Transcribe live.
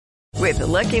With the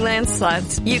Lucky Land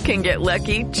Slots, you can get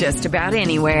lucky just about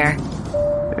anywhere.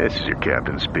 This is your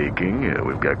captain speaking.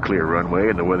 We've got clear runway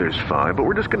and the weather's fine, but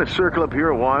we're just going to circle up here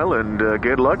a while and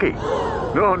get lucky.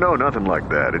 No, nothing like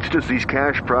that. It's just these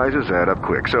cash prizes add up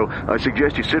quick. So I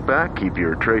suggest you sit back, keep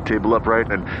your tray table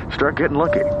upright, and start getting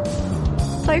lucky.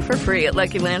 Play for free at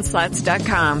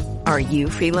LuckyLandSlots.com. Are you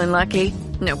feeling lucky?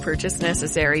 No purchase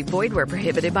necessary. Void where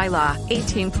prohibited by law.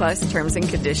 18+ terms and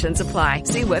conditions apply.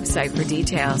 See website for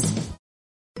details.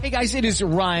 Hey guys, it is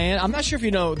Ryan. I'm not sure if you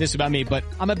know this about me, but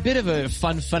I'm a bit of a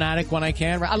fun fanatic when I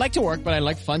can. I like to work, but I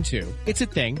like fun too. It's a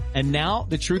thing. And now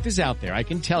the truth is out there. I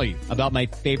can tell you about my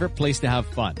favorite place to have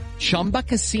fun. Chumba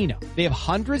Casino. They have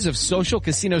hundreds of social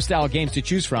casino style games to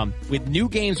choose from with new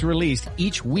games released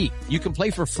each week. You can play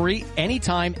for free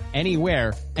anytime,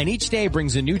 anywhere. And each day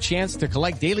brings a new chance to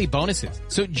collect daily bonuses.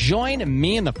 So join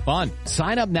me in the fun.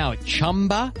 Sign up now at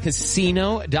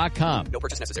ChumbaCasino.com. No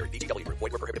purchase necessary. VGW. Void where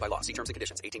prohibited by law. See terms and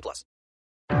conditions. 18+.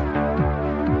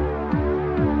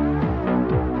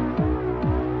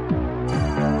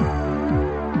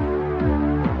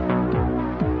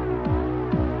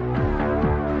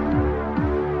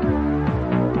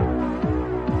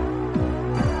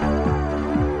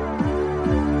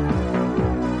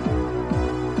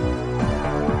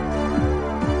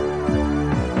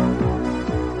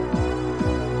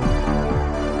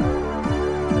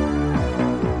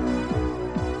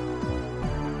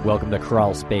 Welcome to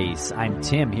Crawl Space. I'm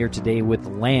Tim here today with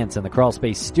Lance in the Crawl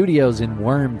Space studios in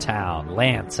Wormtown.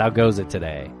 Lance, how goes it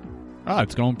today? Oh,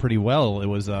 it's going pretty well. It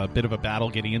was a bit of a battle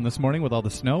getting in this morning with all the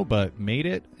snow, but made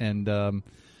it, and the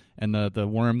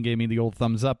worm gave me the old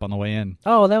thumbs up on the way in.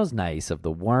 Oh, that was nice of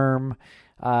the worm.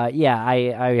 I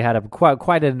had a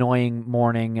quite an annoying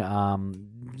morning,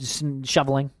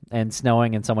 shoveling and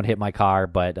snowing, and someone hit my car,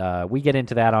 but we get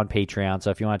into that on Patreon, so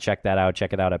if you want to check that out,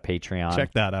 check it out at Patreon.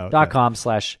 Check that out.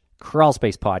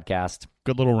 .com/crawlspacepodcast.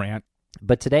 Good little rant.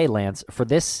 But today, Lance, for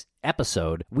this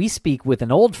episode, we speak with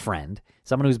an old friend,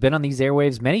 someone who's been on these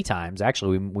airwaves many times.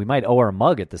 Actually, we might owe her a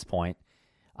mug at this point.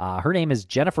 Her name is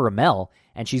Jennifer Amell,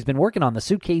 and she's been working on the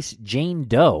Suitcase Jane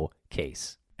Doe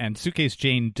case. And Suitcase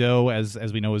Jane Doe,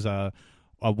 as we know, is a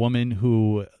woman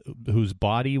whose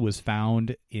body was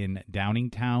found in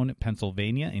Downingtown,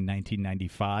 Pennsylvania in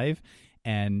 1995.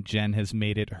 And Jen has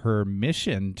made it her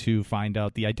mission to find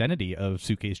out the identity of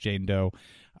Suitcase Jane Doe,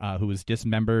 who was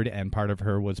dismembered, and part of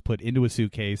her was put into a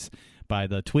suitcase by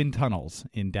the Twin Tunnels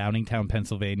in Downingtown,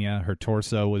 Pennsylvania. Her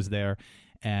torso was there.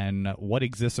 And what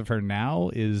exists of her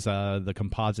now is the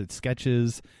composite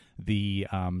sketches, the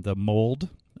mold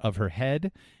of her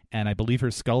head, and I believe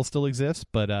her skull still exists.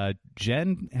 But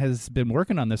Jen has been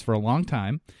working on this for a long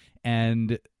time,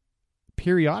 and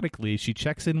periodically she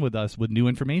checks in with us with new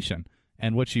information.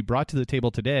 And what she brought to the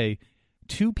table today,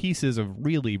 2 pieces of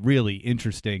really, really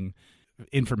interesting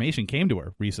information came to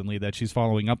her recently that she's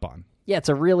following up on. Yeah, it's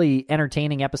a really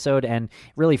entertaining episode and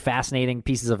really fascinating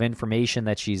pieces of information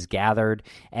that she's gathered.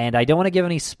 And I don't want to give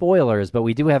any spoilers, but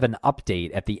we do have an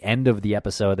update at the end of the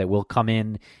episode that will come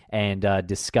in and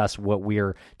discuss what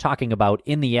we're talking about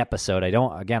in the episode. I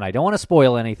don't want to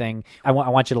spoil anything. I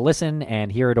want you to listen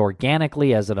and hear it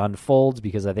organically as it unfolds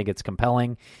because I think it's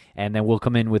compelling. And then we'll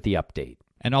come in with the update.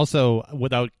 And also,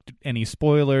 without any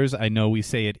spoilers, I know we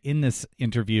say it in this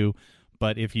interview,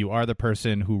 but if you are the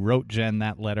person who wrote Jen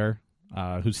that letter,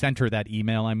 who sent her that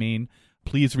email,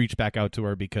 please reach back out to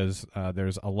her because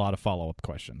there's a lot of follow-up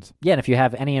questions. Yeah, and if you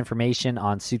have any information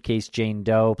on Suitcase Jane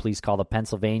Doe, please call the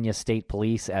Pennsylvania State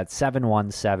Police at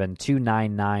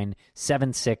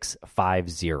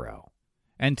 717-299-7650.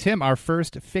 And Tim, our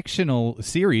first fictional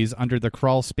series under the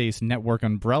Crawl Space Network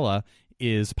umbrella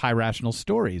is Pi-Rational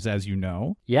Stories, as you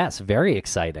know. Yes, very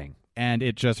exciting. And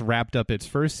it just wrapped up its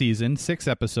first season, 6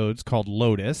 episodes, called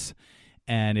Lotus.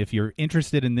 And if you're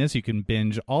interested in this, you can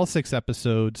binge all 6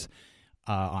 episodes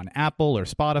on Apple or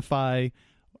Spotify.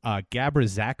 Gabra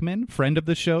Zachman, friend of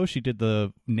the show, she did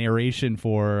the narration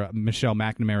for Michelle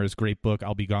McNamara's great book,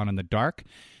 I'll Be Gone in the Dark.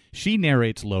 She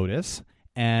narrates Lotus.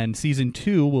 And season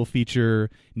 2 will feature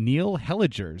Neil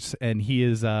Helligers, and he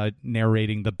is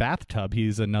narrating The Bathtub.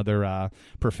 He's another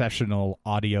professional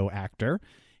audio actor.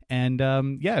 And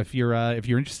if you're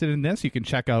interested in this, you can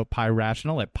check out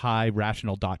Pi-Rational at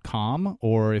pirational.com,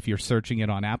 or if you're searching it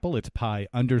on Apple, it's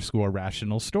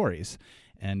Pi_Rational Stories.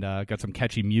 And got some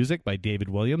catchy music by David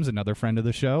Williams, another friend of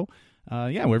the show.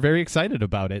 We're very excited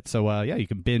about it. So you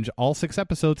can binge all 6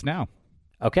 episodes now.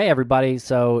 Okay, everybody,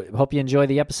 so hope you enjoy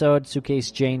the episode, Suitcase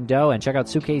Jane Doe, and check out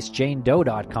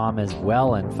suitcasejanedoe.com as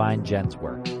well and find Jen's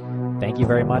work. Thank you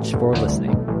very much for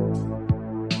listening.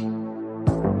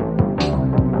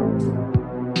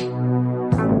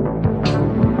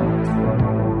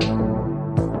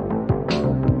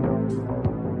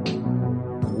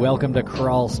 Welcome to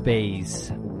Crawl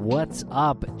Space. What's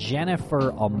up,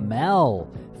 Jennifer Amell,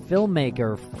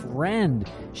 filmmaker, friend.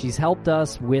 She's helped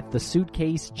us with the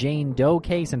Suitcase Jane Doe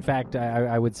case. In fact,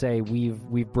 I would say we've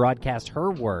broadcast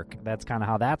her work. That's kind of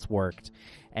how that's worked.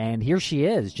 And here she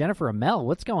is, Jennifer Amell.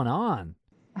 What's going on?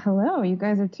 Hello, you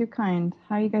guys are too kind.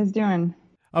 How are you guys doing?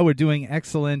 Oh, we're doing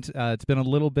excellent. It's been a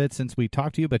little bit since we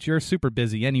talked to you, but you're super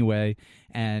busy anyway,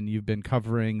 and you've been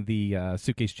covering the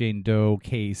Suitcase Jane Doe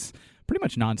case pretty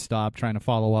much nonstop, trying to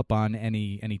follow up on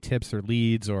any tips or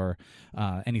leads or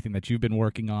anything that you've been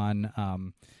working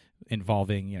on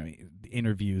involving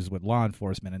interviews with law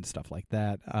enforcement and stuff like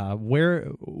that.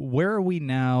 Where are we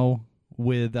now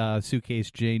with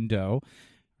Suitcase Jane Doe?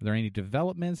 Are there any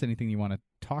developments? Anything you want to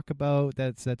talk about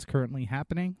that's currently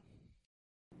happening?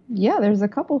 Yeah, there's a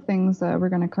couple things we're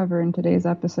going to cover in today's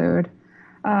episode.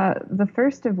 The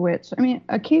first of which,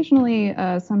 occasionally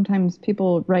sometimes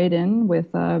people write in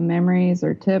with memories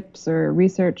or tips or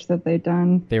research that they've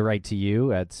done. They write to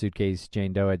you at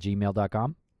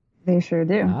suitcasejanedoe@gmail.com? They sure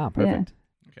do. Ah, perfect.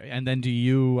 Yeah. Okay, and then do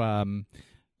you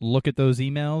look at those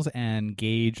emails and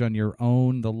gauge on your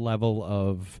own the level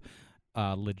of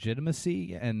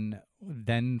legitimacy and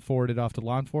then forward it off to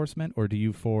law enforcement, or do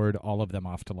you forward all of them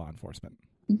off to law enforcement?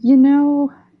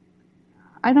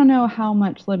 I don't know how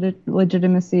much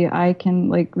legitimacy I can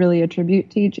really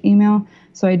attribute to each email.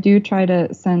 So I do try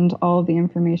to send all of the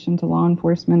information to law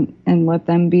enforcement and let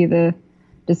them be the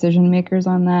decision makers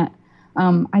on that.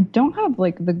 I don't have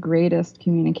the greatest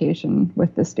communication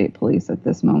with the state police at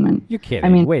this moment. You're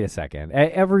kidding. Wait a second.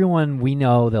 Everyone we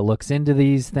know that looks into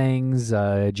these things,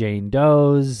 Jane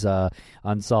Doe's,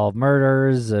 unsolved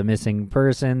murders, missing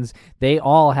persons, they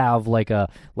all have a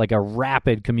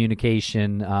rapid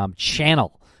communication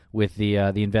channel with the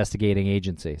investigating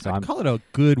agency. So I'd call it a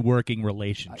good working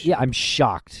relationship. Yeah, I'm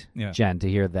shocked, Jen, to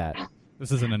hear that.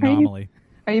 This is an anomaly.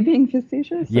 Are you being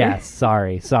facetious? Yes,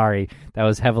 sorry. That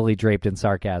was heavily draped in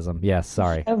sarcasm. Yes,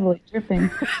 sorry. Heavily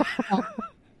dripping.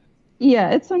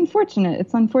 Yeah, it's unfortunate.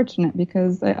 It's unfortunate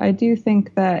because I do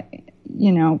think that,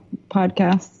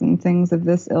 podcasts and things of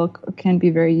this ilk can be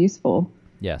very useful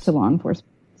to law enforcement.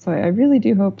 So I really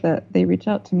do hope that they reach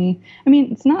out to me.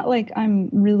 It's not like I'm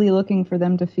really looking for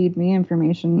them to feed me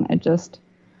information. I just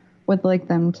would like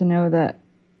them to know that,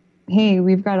 hey,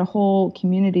 we've got a whole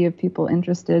community of people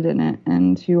interested in it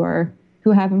and who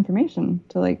have information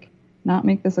to not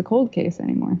make this a cold case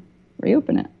anymore.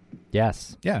 Reopen it.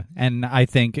 Yes. Yeah, and I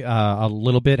think a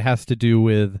little bit has to do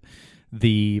with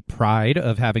the pride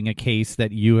of having a case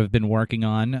that you have been working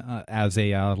on as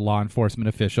a law enforcement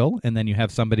official, and then you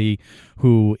have somebody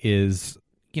who is,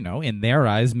 in their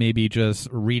eyes, maybe just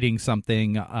reading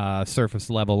something surface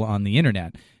level on the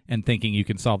internet and thinking you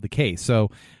can solve the case. So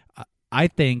I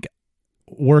think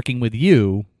working with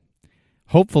you,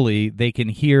 hopefully they can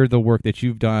hear the work that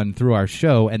you've done through our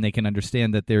show and they can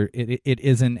understand that it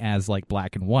isn't as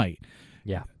black and white.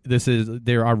 Yeah.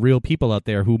 There are real people out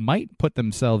there who might put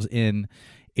themselves in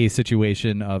a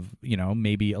situation of,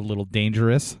 maybe a little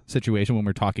dangerous situation when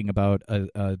we're talking about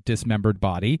a dismembered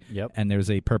body. Yep. And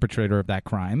there's a perpetrator of that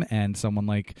crime and someone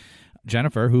like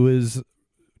Jennifer who is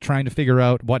trying to figure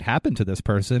out what happened to this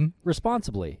person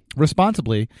responsibly.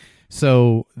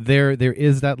 So there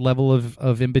is that level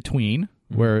of in between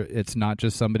where it's not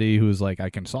just somebody who's I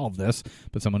can solve this,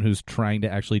 but someone who's trying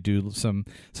to actually do some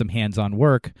hands-on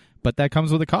work. But that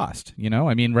comes with a cost.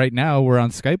 Right now we're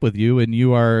on Skype with you and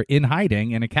you are in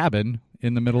hiding in a cabin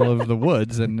in the middle of the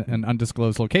woods in an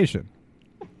undisclosed location.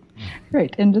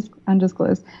 Right,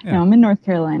 undisclosed. Yeah. No, I'm in North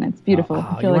Carolina. It's beautiful.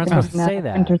 I feel like I'm supposed to say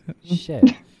that.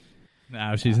 Shit.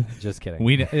 No, she's just kidding.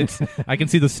 I can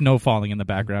see the snow falling in the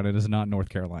background. It is not North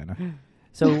Carolina.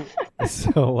 So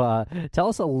tell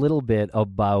us a little bit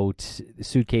about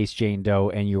Suitcase Jane Doe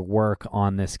and your work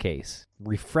on this case.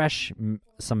 Refresh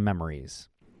some memories.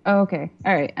 Okay.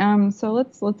 All right. So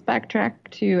let's backtrack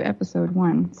to episode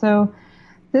 1. So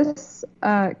this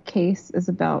case is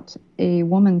about a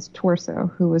woman's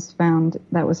torso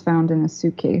that was found in a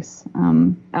suitcase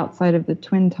outside of the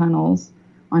Twin Tunnels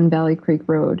on Valley Creek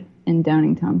Road in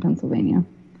Downingtown, Pennsylvania.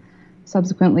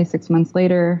 Subsequently, 6 months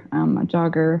later, a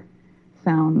jogger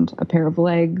found a pair of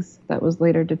legs that was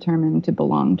later determined to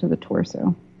belong to the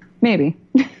torso. Maybe.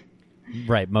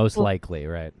 Right, most likely,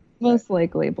 right. Most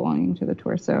likely belonging to the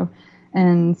torso.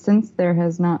 And since there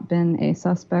has not been a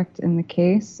suspect in the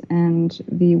case and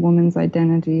the woman's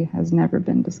identity has never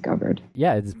been discovered.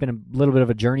 Yeah, it's been a little bit of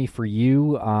a journey for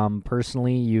you.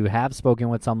 Personally, you have spoken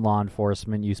with some law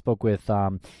enforcement. You spoke with,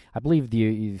 I believe,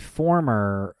 the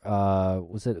former,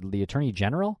 was it the Attorney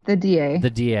General? The DA. The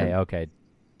DA, okay.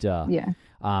 Duh. Yeah.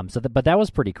 But that was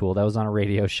pretty cool. That was on a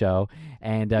radio show,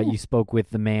 and you spoke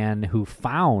with the man who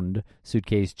found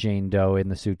Suitcase Jane Doe in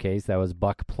the suitcase. That was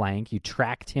Buck Plank. You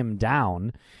tracked him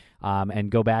down, and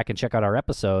go back and check out our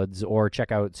episodes, or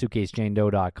check out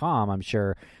suitcasejanedoe.com. I'm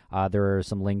sure there are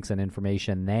some links and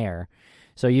information there.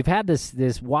 So you've had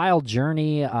this wild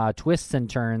journey, twists and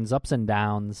turns, ups and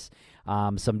downs,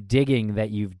 some digging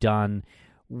that you've done.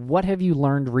 What have you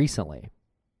learned recently?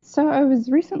 So I was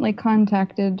recently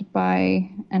contacted by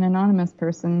an anonymous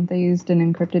person. They used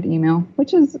an encrypted email,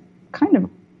 which is kind of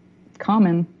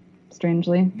common,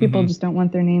 strangely. People just don't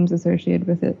want their names associated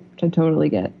with it, which I totally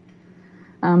get.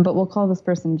 But we'll call this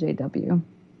person JW.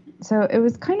 So it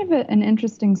was kind of an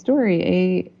interesting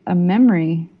story, a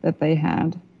memory that they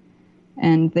had.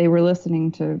 And they were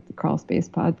listening to the Crawl Space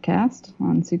podcast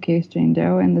on Suitcase Jane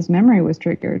Doe, and this memory was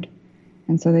triggered.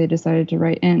 And so they decided to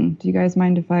write in. Do you guys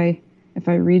mind if I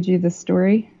read you this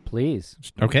story? Please.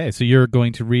 Okay, so you're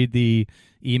going to read the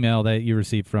email that you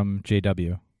received from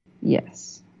JW.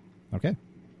 Yes. Okay.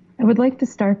 I would like to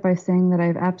start by saying that I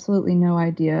have absolutely no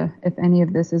idea if any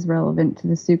of this is relevant to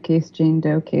the Suitcase Jane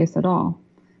Doe case at all.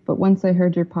 But once I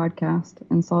heard your podcast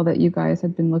and saw that you guys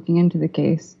had been looking into the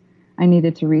case, I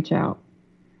needed to reach out.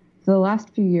 For the last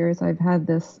few years, I've had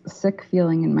this sick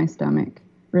feeling in my stomach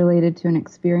related to an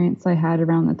experience I had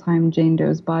around the time Jane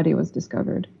Doe's body was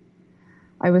discovered.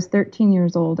 I was 13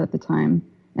 years old at the time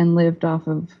and lived off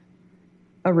of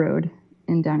a road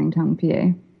in Downingtown,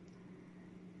 PA.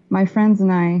 My friends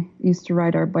and I used to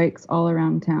ride our bikes all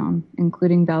around town,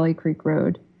 including Valley Creek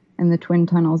Road and the Twin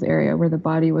Tunnels area where the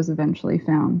body was eventually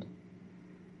found.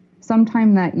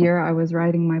 Sometime that year, I was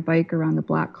riding my bike around the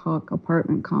Black Hawk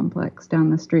apartment complex down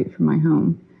the street from my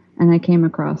home, and I came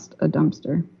across a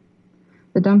dumpster.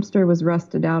 The dumpster was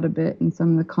rusted out a bit, and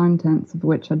some of the contents of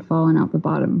which had fallen out the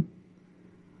bottom.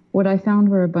 What I found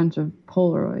were a bunch of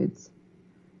Polaroids.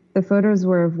 The photos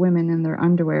were of women in their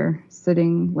underwear,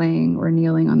 sitting, laying, or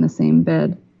kneeling on the same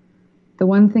bed. The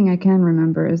one thing I can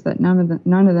remember is that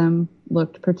none of them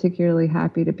looked particularly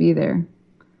happy to be there.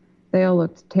 They all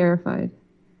looked terrified,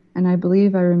 and I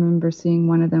believe I remember seeing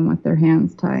one of them with their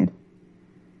hands tied.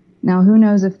 Now, who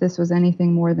knows if this was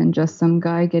anything more than just some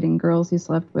guy getting girls he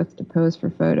slept with to pose for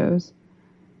photos.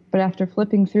 But after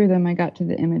flipping through them, I got to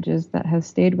the images that have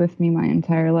stayed with me my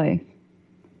entire life.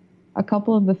 A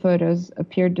couple of the photos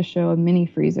appeared to show a mini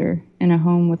freezer in a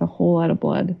home with a whole lot of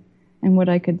blood, and what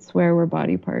I could swear were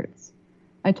body parts.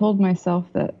 I told myself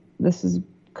that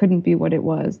couldn't be what it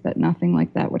was, that nothing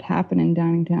like that would happen in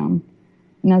Downingtown,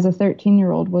 and as a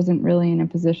 13-year-old wasn't really in a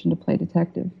position to play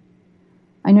detective.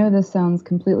 I know this sounds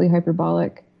completely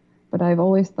hyperbolic, but I've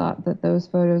always thought that those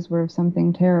photos were of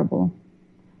something terrible.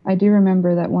 I do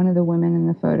remember that one of the women in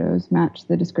the photos matched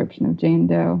the description of Jane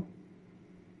Doe.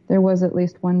 There was at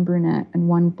least one brunette and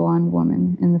one blonde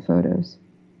woman in the photos.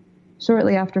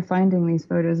 Shortly after finding these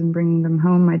photos and bringing them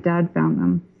home, my dad found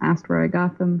them, asked where I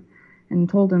got them, and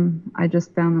told him I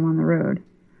just found them on the road.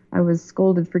 I was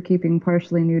scolded for keeping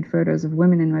partially nude photos of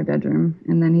women in my bedroom,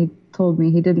 and then he told me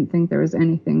he didn't think there was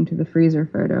anything to the freezer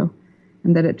photo,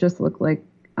 and that it just looked like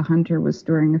a hunter was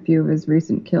storing a few of his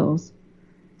recent kills.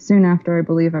 Soon after, I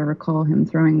believe I recall him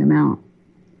throwing them out.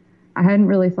 I hadn't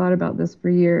really thought about this for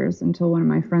years until one of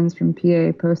my friends from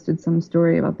PA posted some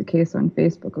story about the case on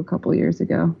Facebook a couple years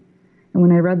ago, and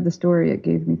when I read the story, it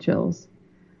gave me chills.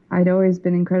 I'd always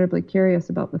been incredibly curious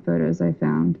about the photos I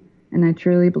found, and I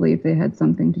truly believe they had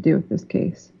something to do with this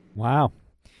case. Wow.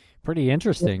 Pretty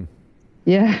interesting.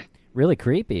 Yeah. Really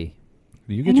creepy.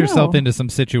 You get yourself into some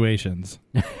situations.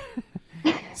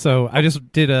 So I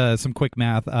just did some quick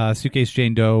math. Suitcase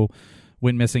Jane Doe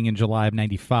went missing in July of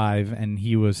 95, and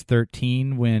he was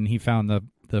 13 when he found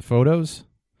the photos.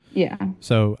 Yeah.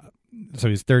 So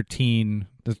he's 13,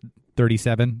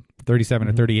 37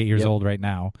 or 38 years old right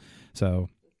now. So,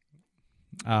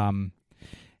 and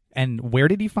where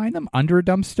did he find them? Under a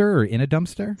dumpster or in a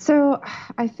dumpster? So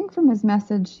I think from his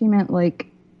message, he meant like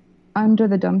under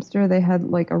the dumpster, they had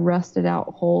like a rusted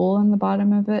out hole in the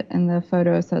bottom of it, and the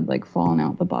photos had like fallen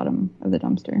out the bottom of the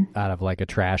dumpster. Out of like a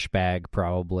trash bag,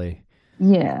 probably.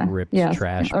 Yeah. Ripped yeah.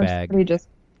 trash or bag. Somebody just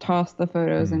tossed the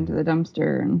photos into the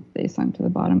dumpster and they sunk to the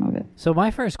bottom of it. So my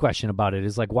first question about it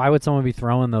is like, why would someone be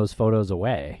throwing those photos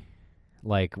away?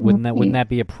 Like, wouldn't that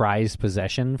be a prized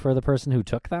possession for the person who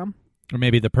took them? Or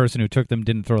maybe the person who took them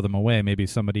didn't throw them away. Maybe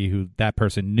somebody who that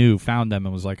person knew found them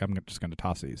and was like, I'm just going to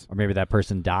toss these. Or maybe that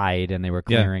person died and they were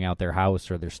clearing out their house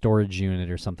or their storage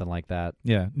unit or something like that.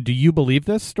 Yeah. Do you believe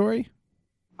this story?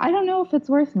 I don't know if it's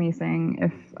worth me saying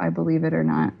if I believe it or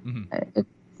not.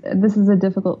 Mm-hmm. This is a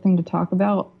difficult thing to talk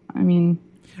about. I mean...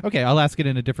 Okay, I'll ask it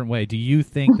in a different way. Do you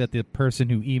think that the person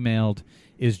who emailed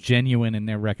is genuine in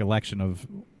their recollection of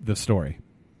the story?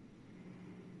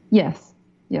 Yes.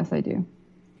 Yes, I do.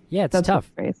 Yeah, it's That's tough.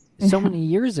 the phrase. So many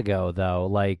years ago, though,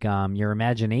 like your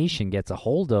imagination gets a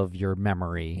hold of your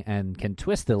memory and can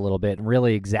twist it a little bit and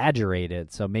really exaggerate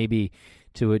it. So maybe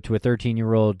to a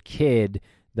 13-year-old kid,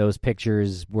 those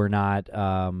pictures were not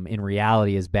in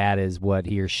reality as bad as what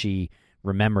he or she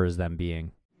remembers them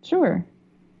being. Sure.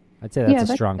 I'd say that's Yeah, a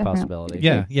that strong definitely- possibility.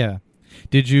 Yeah.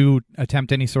 Did you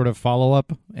attempt any sort of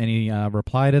follow-up, any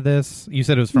reply to this? You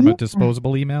said it was from a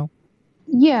disposable email?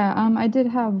 Yeah, I did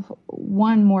have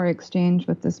one more exchange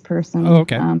with this person. Oh,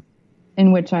 okay.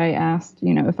 In which I asked,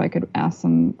 if I could ask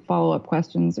some follow-up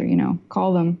questions or,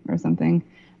 call them or something.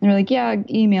 And they're like, yeah,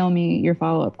 email me your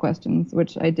follow-up questions,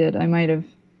 which I did. I might have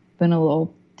been a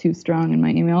little too strong in my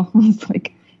email. It was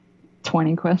like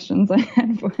 20 questions I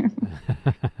had for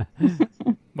him.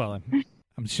 Well,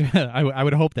 I'm sure. I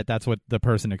would hope that that's what the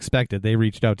person expected. They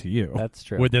reached out to you. That's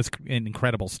true. With this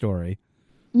incredible story.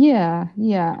 Yeah.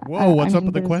 Whoa, what's up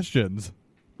with the there's- questions?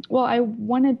 Well, I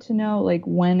wanted to know,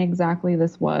 when exactly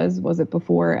this was. Was it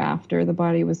before or after the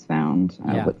body was found?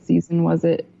 Yeah. What season was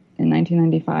it in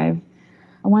 1995?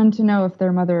 I wanted to know if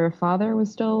their mother or father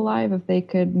was still alive, if they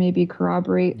could maybe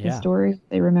corroborate the Yeah. story.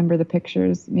 They remember the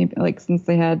pictures, maybe since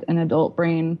they had an adult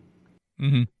brain,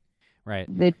 Mm-hmm. Right.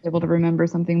 they'd be able to remember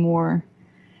something more.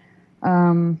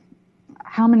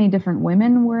 How many different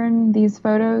women were in these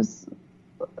photos?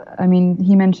 I mean,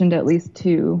 he mentioned at least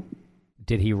 2.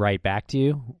 Did he write back to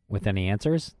you with any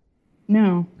answers?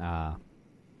 No, Uh,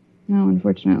 no,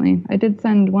 unfortunately. I did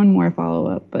send one more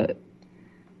follow-up, but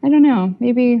I don't know.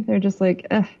 Maybe they're just like,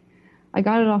 I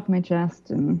got it off my chest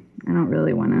and I don't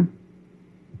really want to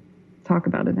talk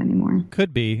about it anymore.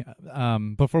 Could be.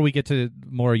 Before we get to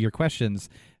more of your questions,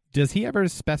 does he ever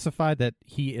specify that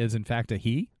he is in fact a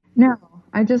he? No,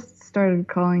 I just started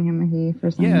calling him a he for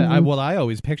some reason. I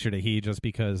always pictured a he just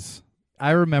because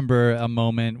I remember a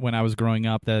moment when I was growing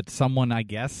up that someone, I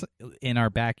guess, in our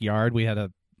backyard, we had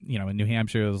in New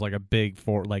Hampshire, it was like a big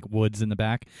woods in the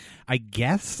back. I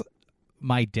guess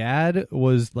my dad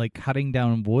was cutting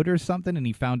down wood or something, and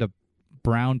he found a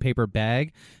brown paper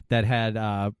bag that had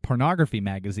pornography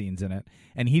magazines in it,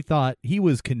 and he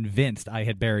was convinced I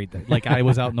had buried them. I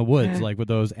was out in the woods with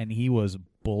those, and he was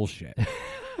bullshit.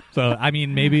 So I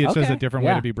mean, maybe it's just a Okay, different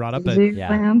way yeah. to be brought up. Did But you yeah.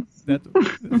 glance?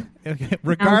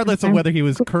 regardless of whether he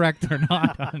was correct or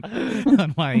not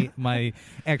on my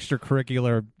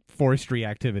extracurricular forestry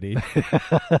activity,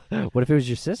 what if it was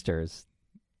your sister's?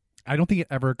 I don't think it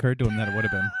ever occurred to him that it would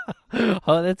have been.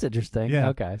 Oh, that's interesting. Yeah.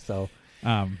 Okay, so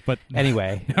But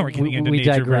anyway, now we're getting into we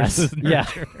nature digress. versus Yeah.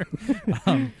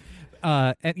 nurture.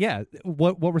 And yeah,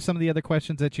 what were some of the other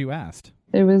questions that you asked?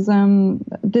 There was,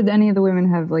 did any of the women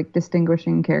have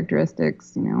distinguishing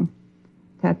characteristics,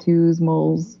 tattoos,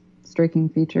 moles, striking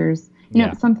features?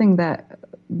 Yeah. Something that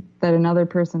another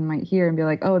person might hear and be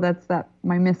like, oh, that's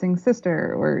my missing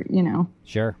sister, or,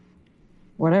 Sure.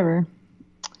 whatever.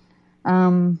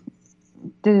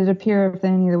 Did it appear if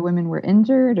any of the women were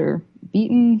injured or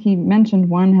beaten? He mentioned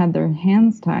one had their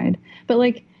hands tied, but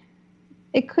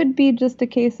it could be just a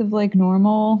case of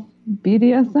normal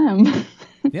BDSM.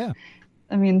 Yeah.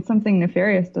 I mean, something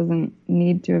nefarious doesn't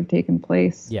need to have taken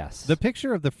place. Yes. The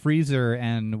picture of the freezer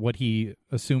and what he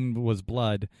assumed was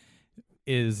blood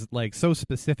is so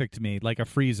specific to me. Like a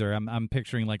freezer, I'm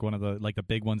picturing one of the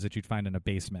big ones that you'd find in a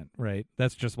basement, right?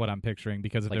 That's just what I'm picturing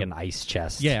because if an ice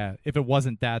chest. yeah, if it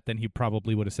wasn't that, then he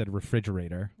probably would have said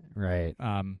refrigerator. Right.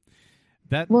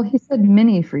 Well, he said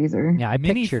mini freezer. Yeah, I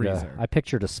Mini pictured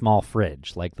freezer. a small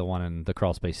fridge like the one in the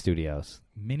Crawl Space Studios.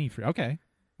 Mini freezer. Okay.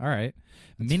 All right.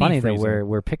 It's Mini funny freezer. that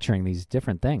we're picturing these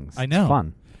different things. I know. It's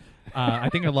fun. I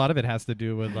think a lot of it has to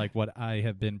do with what I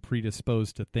have been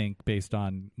predisposed to think based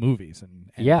on movies and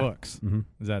Yeah. books. Mhm.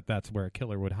 Is that's where a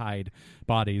killer would hide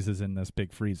bodies, is in this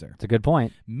big freezer. It's a good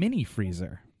point. Mini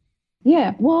freezer.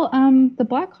 Yeah. Well, the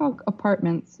Black Hawk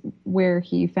Apartments where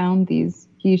she found these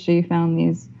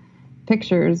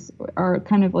pictures are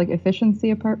kind of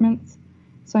efficiency apartments.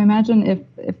 So I imagine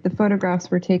if the photographs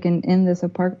were taken in this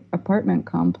apartment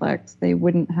complex, they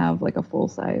wouldn't have a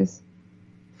full-size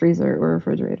freezer or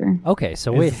refrigerator. Okay,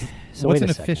 so What's wait an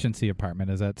a second. efficiency apartment?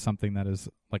 Is that something that is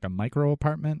like a micro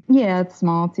apartment? Yeah, it's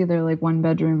small. It's either one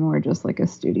bedroom or just a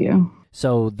studio.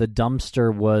 So the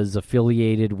dumpster was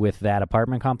affiliated with that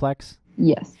apartment complex?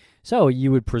 Yes. So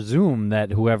you would presume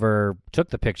that whoever took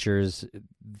the pictures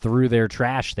threw their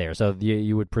trash there. So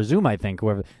you would presume, I think,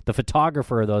 whoever the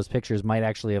photographer of those pictures might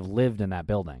actually have lived in that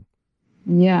building.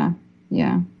 Yeah.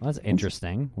 Yeah. Well, that's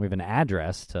interesting. We have an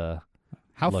address to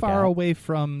How look far at. away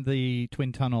from the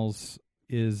Twin Tunnels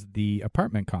is the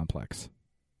apartment complex?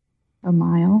 A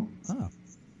mile. Oh.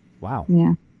 Wow.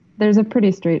 Yeah. There's a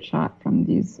pretty straight shot from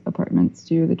these apartments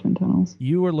to the Twin Tunnels.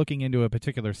 You were looking into a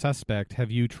particular suspect.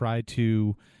 Have you tried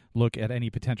to look at any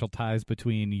potential ties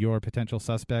between your potential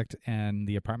suspect and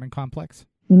the apartment complex?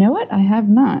 You know what? I have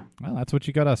not. Well, that's what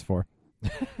you got us for.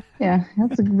 Yeah,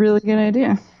 that's a really good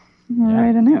idea. I'll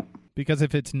write a note. Because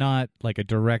if it's not like a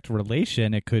direct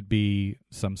relation, it could be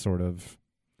some sort of,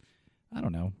 I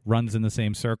don't know, runs in the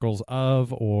same circles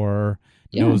of, or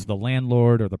knows the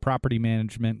landlord or the property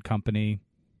management company.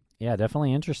 Yeah,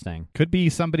 definitely interesting. Could be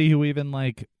somebody who even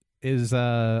like is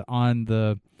on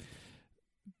the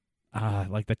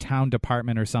like the town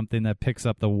department or something that picks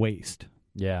up the waste.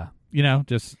 Yeah. You know,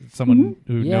 just someone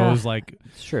who knows like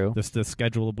It's true. the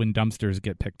schedule of when dumpsters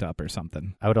get picked up or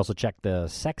something. I would also check the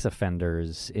sex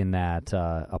offenders in that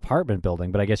apartment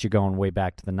building, but I guess you're going way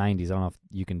back to the 90s. I don't know if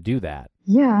you can do that.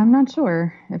 Yeah, I'm not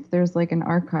sure if there's like an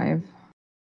archive.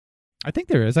 I think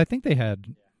there is. I think they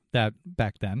had that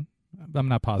back then. I'm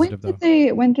not When positive though.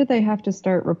 did they have to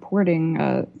start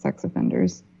reporting sex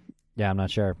offenders? Yeah, I'm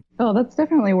not sure. Oh, that's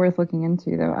definitely worth looking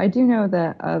into, though. I do know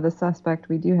that the suspect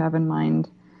we do have in mind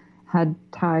had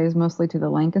ties mostly to the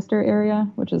Lancaster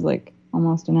area, which is like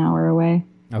almost an hour away,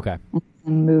 Okay.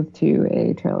 and moved to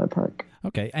a trailer park.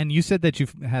 Okay, and you said that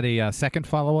you've had a second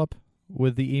follow-up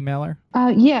with the emailer?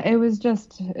 Yeah, it was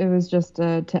just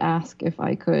to ask if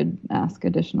I could ask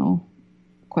additional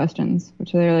questions,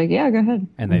 which they're like, yeah, go ahead.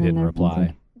 And they didn't then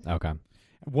reply. Okay.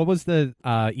 What was the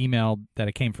email that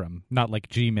it came from? Not like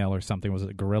Gmail or something. Was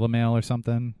it Gorilla Mail or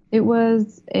something? It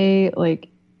was a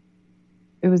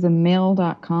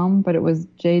mail.com, but it was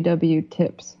JW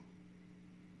Tips.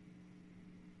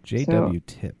 JW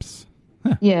Tips.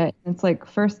 Yeah, it's like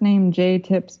first name J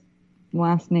Tips,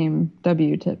 last name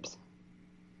W Tips.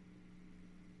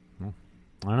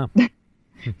 I don't know.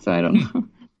 So I don't know.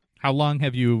 How long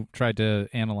have you tried to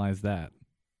analyze that?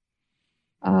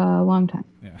 A long time.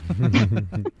 Yeah.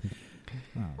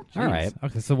 All right.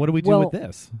 Okay, so what do we do with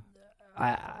this?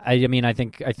 I mean, I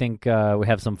think we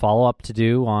have some follow up to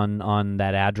do on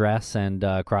that address and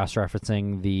cross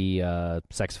referencing the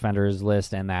sex offenders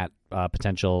list and that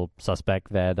potential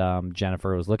suspect that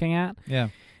Jennifer was looking at. Yeah.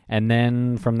 And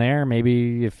then from there,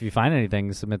 maybe if you find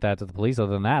anything, submit that to the police.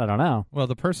 Other than that, I don't know. Well,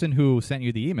 the person who sent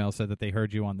you the email said that they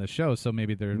heard you on this show, so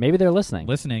maybe they're listening.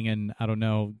 And I don't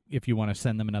know if you want to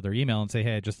send them another email and say,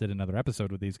 "Hey, I just did another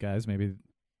episode with these guys." Maybe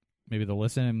they'll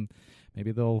listen and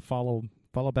maybe they'll follow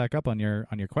back up on your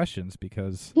questions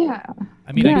because yeah,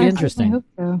 I mean, It'd be I interesting. I hope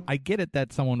so. I get it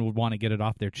that someone would want to get it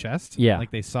off their chest. Yeah.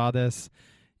 Like they saw this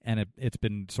and it's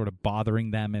been sort of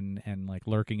bothering them and like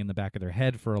lurking in the back of their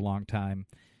head for a long time.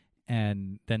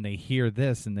 And then they hear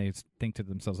this and they think to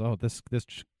themselves, oh, this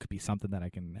could be something that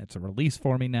it's a release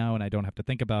for me now and I don't have to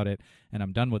think about it and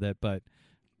I'm done with it. But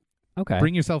Okay.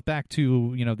 bring yourself back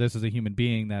to, this is a human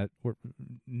being that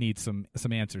needs some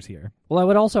answers here. Well, I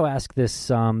would also ask this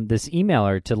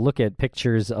emailer to look at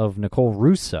pictures of Nicole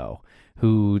Russo,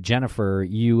 who, Jennifer,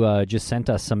 you just sent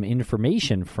us some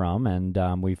information from,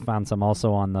 and we found some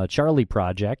also on the Charlie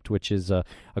Project, which is a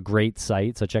great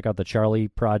site. So check out the Charlie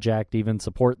Project. Even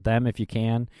support them if you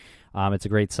can. It's a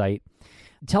great site.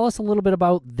 Tell us a little bit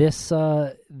about this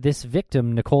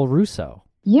victim, Nicole Russo.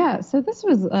 Yeah, so this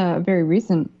was a very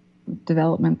recent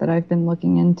development that I've been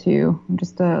looking into.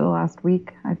 Just the last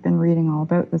week, I've been reading all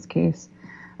about this case.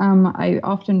 I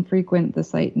often frequent the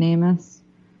site NamUs,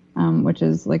 which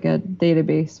is like a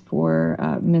database for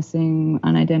missing,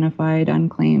 unidentified,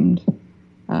 unclaimed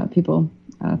people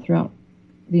throughout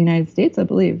the United States, I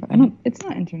believe. It's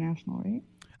not international, right?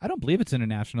 I don't believe it's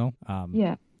international.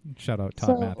 Yeah. Shout out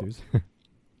Todd Matthews.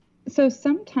 So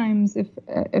sometimes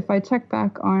if I check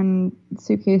back on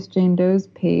Suitcase Jane Doe's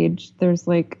page, there's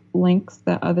like links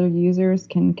that other users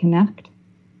can connect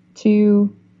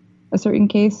to a certain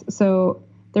case. So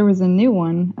there was a new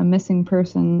one, a missing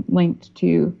person linked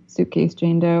to Suitcase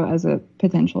Jane Doe as a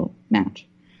potential match.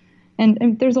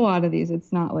 And there's a lot of these.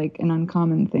 It's not like an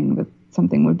uncommon thing that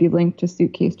something would be linked to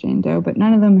Suitcase Jane Doe, but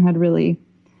none of them had really,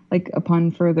 like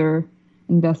upon further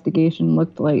investigation,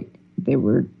 looked like they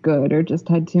were good or just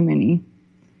had too many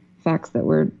facts that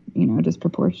were,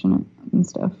 disproportionate and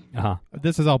stuff. Uh-huh.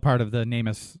 This is all part of the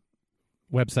NamUs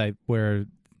website where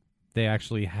they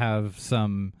actually have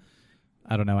some,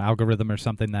 I don't know, algorithm or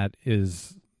something that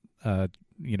is,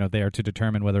 there to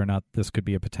determine whether or not this could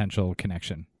be a potential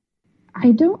connection.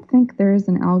 I don't think there is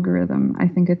an algorithm. I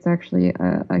think it's actually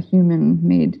a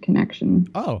human-made connection.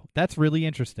 Oh, that's really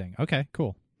interesting. Okay,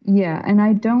 cool. Yeah, and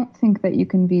I don't think that you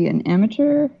can be an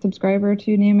amateur subscriber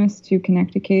to NamUs to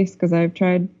connect a case, because I've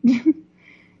tried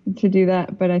to do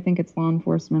that, but I think it's law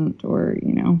enforcement or,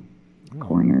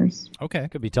 coroners. Okay.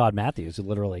 Could be Todd Matthews who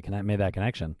literally made that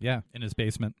connection. Yeah, in his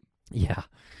basement. Yeah.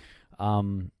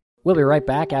 We'll be right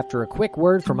back after a quick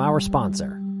word from our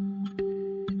sponsor.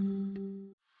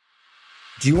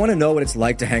 Do you want to know what it's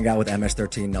like to hang out with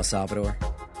MS-13 in El Salvador?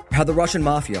 How the Russian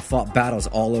mafia fought battles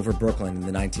all over Brooklyn in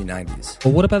the 1990s?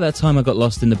 Or what about that time I got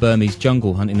lost in the Burmese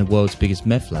jungle hunting the world's biggest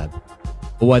meth lab?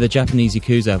 Or why the Japanese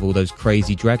Yakuza have all those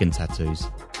crazy dragon tattoos?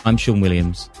 I'm Sean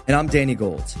Williams. And I'm Danny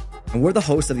Gold. And we're the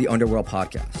hosts of the Underworld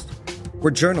Podcast. We're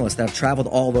journalists that have traveled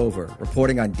all over,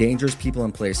 reporting on dangerous people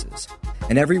and places.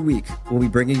 And every week, we'll be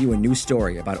bringing you a new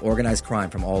story about organized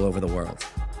crime from all over the world.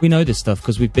 We know this stuff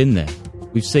because we've been there.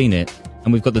 We've seen it.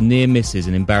 And we've got the near misses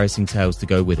and embarrassing tales to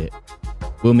go with it.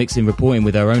 We'll mix in reporting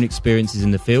with our own experiences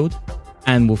in the field,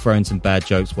 and we'll throw in some bad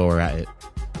jokes while we're at it.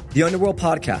 The Underworld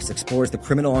Podcast explores the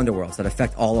criminal underworlds that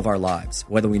affect all of our lives,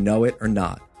 whether we know it or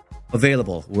not.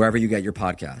 Available wherever you get your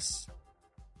podcasts.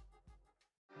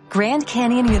 Grand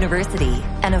Canyon University,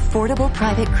 an affordable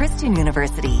private Christian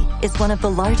university, is one of the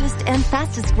largest and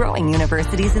fastest growing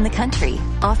universities in the country,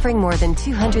 offering more than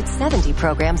 270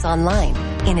 programs online.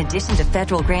 In addition to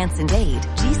federal grants and aid,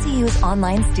 GCU's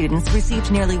online students received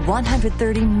nearly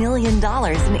 $130 million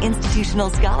in institutional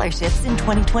scholarships in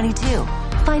 2022.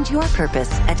 Find your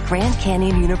purpose at Grand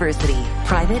Canyon University.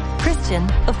 Private, Christian,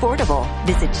 affordable.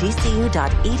 Visit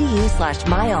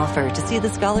gcu.edu/myoffer to see the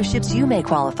scholarships you may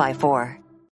qualify for.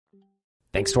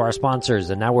 Thanks to our sponsors,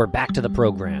 and now we're back to the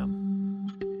program.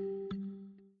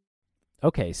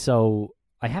 Okay, so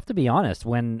I have to be honest.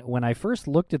 When I first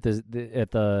looked at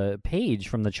the page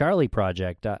from the Charlie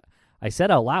Project, I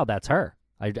said out loud, "That's her."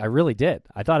 I really did.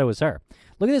 I thought it was her.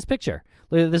 Look at this picture.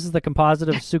 This is the composite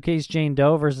of Suitcase Jane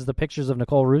Doe versus the pictures of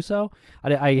Nicole Russo.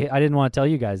 I didn't want to tell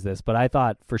you guys this, but I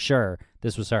thought for sure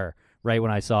this was her. Right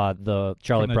when I saw the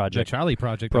Charlie Project, the Charlie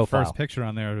Project profile. The first picture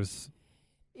on there was.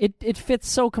 It fits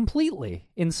so completely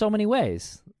in so many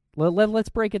ways. Let's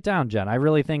break it down, Jen. I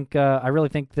really think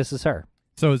this is her.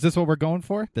 So is this what we're going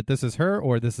for? That this is her,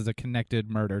 or this is a connected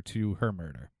murder to her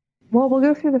murder? Well, we'll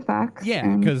go through the facts.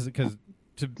 Yeah, because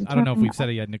I don't know if we've said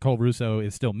it yet. Nicole Russo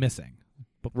is still missing.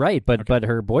 Right, but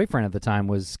her boyfriend at the time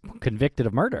was convicted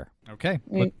of murder. Okay.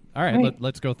 Right. All right, Right.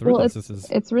 let's go through this.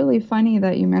 It's really funny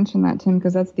that you mentioned that, Tim,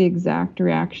 because that's the exact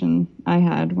reaction I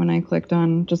had when I clicked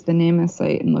on just the NamUs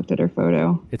site and looked at her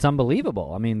photo. It's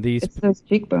unbelievable. I mean, It's those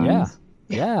cheekbones.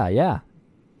 Yeah.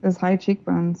 Those high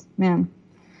cheekbones, man.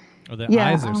 Oh, the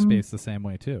eyes are spaced the same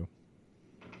way, too.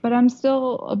 But I'm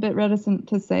still a bit reticent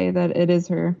to say that it is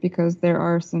her because there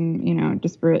are some,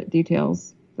 disparate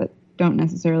details that don't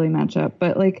necessarily match up.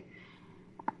 But,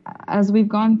 as we've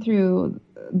gone through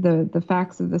the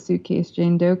facts of the Suitcase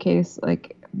Jane Doe case,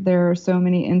 there are so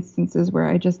many instances where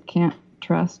I just can't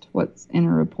trust what's in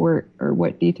a report or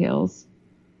what details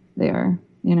they are,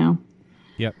 Yep.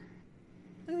 Look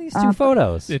at these two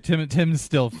photos. Tim's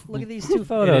still... Look at these two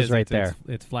photos there.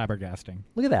 It's flabbergasting.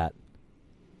 Look at that.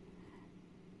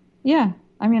 Yeah.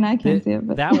 I mean, I can't see it,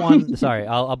 but... That one, sorry,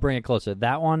 I'll bring it closer.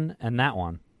 That one and that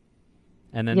one.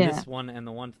 And then this one and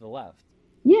the one to the left.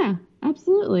 Yeah,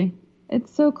 absolutely.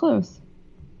 It's so close.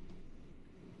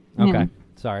 Okay, Yeah.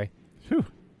 sorry. Whew.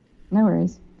 No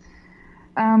worries.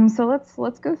 So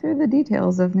let's go through the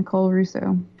details of Nicole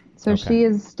Russo. So she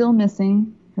is still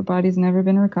missing. Her body's never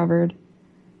been recovered,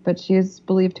 but she is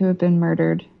believed to have been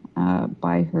murdered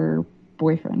by her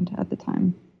boyfriend at the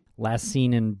time. Last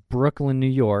seen in Brooklyn, New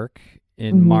York,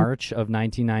 in March of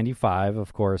 1995.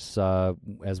 Of course,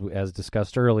 as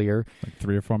discussed earlier,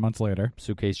 3 or 4 months later,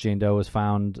 Suitcase Jane Doe was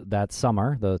found that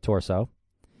summer. The torso.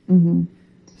 Mm-hmm.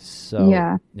 So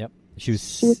yeah. Yep. She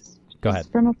was. Go ahead.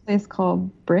 From a place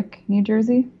called Brick, New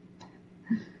Jersey.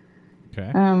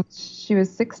 Okay. She was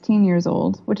 16 years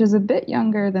old, which is a bit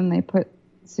younger than they put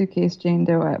Suitcase Jane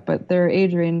Doe at, but their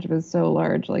age range was so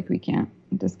large, we can't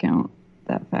discount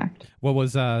that fact. What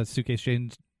was Suitcase Jane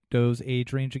Doe's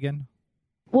age range again?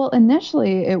 Well,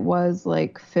 initially it was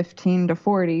 15 to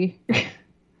 40,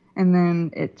 and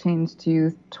then it changed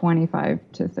to 25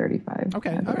 to 35.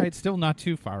 Okay, all right, still not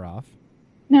too far off.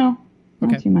 No,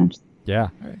 not too much. Yeah.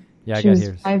 All right. Yeah, she was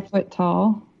 5 foot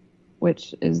tall,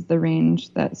 which is the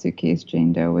range that Suitcase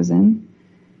Jane Doe was in,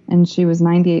 and she was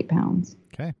 98 pounds.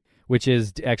 Okay. Which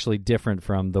is actually different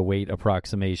from the weight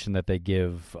approximation that they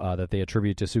give, that they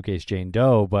attribute to Suitcase Jane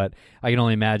Doe, but I can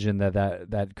only imagine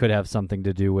that could have something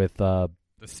to do with... the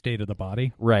state of the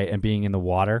body. Right, and being in the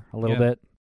water a little bit.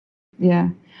 Yeah.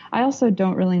 I also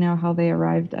don't really know how they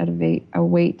arrived at a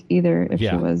weight either, if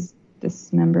she was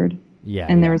dismembered. Yeah.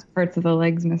 And there was parts of the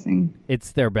legs missing.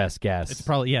 It's their best guess. It's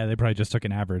probably, they probably just took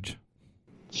an average.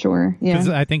 Sure, yeah. Because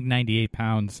I think 98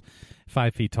 pounds,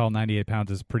 5 feet tall, 98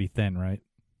 pounds is pretty thin, right?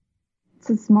 It's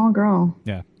a small girl.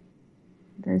 Yeah.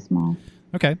 Very small.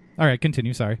 Okay. All right,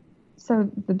 continue. Sorry. So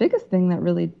the biggest thing that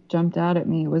really jumped out at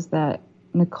me was that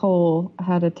Nicole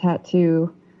had a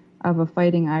tattoo of a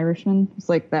fighting Irishman. It's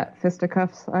like that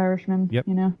fisticuffs Irishman, Yep.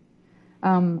 you know?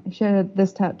 She had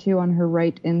this tattoo on her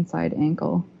right inside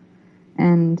ankle.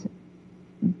 And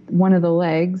one of the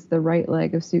legs, the right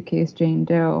leg of Suitcase Jane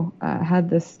Doe, had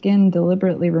the skin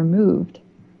deliberately removed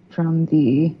from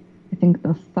I think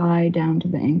the thigh down to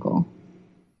the ankle.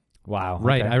 Wow.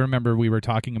 Right. Okay. I remember we were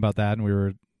talking about that, and we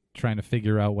were trying to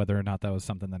figure out whether or not that was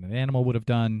something that an animal would have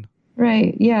done.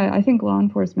 Right. Yeah, I think law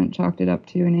enforcement chalked it up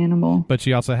to an animal. But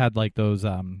she also had like those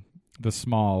the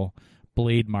small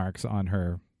blade marks on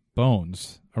her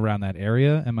bones around that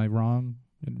area. Am I wrong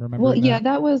in remembering Well, yeah, that?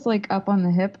 that was like up on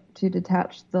the hip to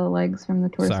detach the legs from the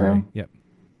torso. Sorry. Yep.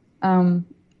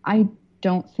 I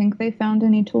don't think they found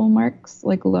any tool marks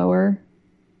like lower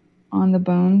on the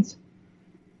bones,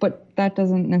 but that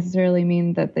doesn't necessarily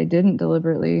mean that they didn't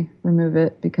deliberately remove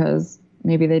it, because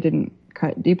maybe they didn't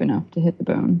cut deep enough to hit the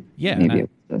bone. Yeah, maybe it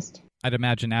was just. I'd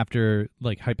imagine after,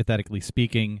 like, hypothetically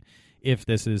speaking, if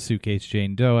this is Suitcase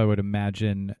Jane Doe, I would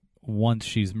imagine once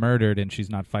she's murdered and she's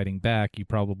not fighting back, you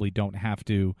probably don't have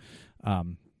to,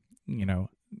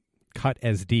 cut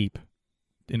as deep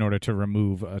in order to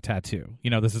remove a tattoo.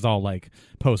 This is all like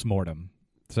post-mortem.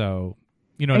 So,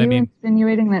 you know what I mean? Are you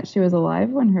insinuating that she was alive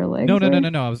when her legs No.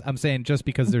 were? I'm saying just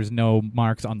because there's no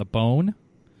marks on the bone,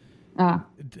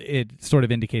 it sort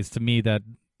of indicates to me that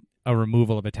a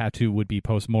removal of a tattoo would be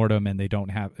post-mortem, and they don't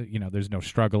have, there's no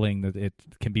struggling, that it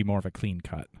can be more of a clean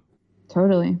cut.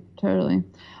 Totally.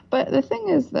 But the thing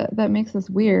is that makes this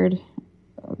weird.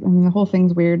 I mean, the whole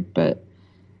thing's weird, but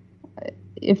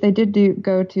if they did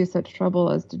go to such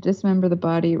trouble as to dismember the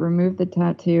body, remove the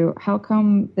tattoo, how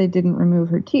come they didn't remove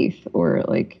her teeth or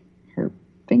like her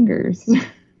fingers?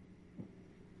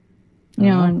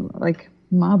 And like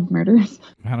mob murders.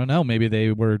 I don't know. Maybe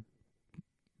they were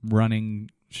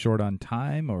running short on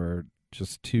time, or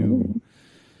just too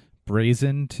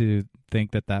brazen to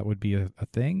think that would be a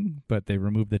thing, but they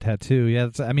removed the tattoo. Yeah,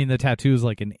 the tattoo is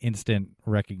like an instant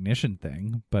recognition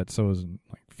thing, but so is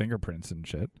like fingerprints and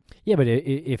shit. Yeah, but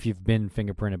if you've been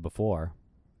fingerprinted before.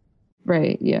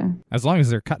 Right, yeah. As long as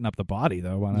they're cutting up the body,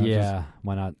 though, why not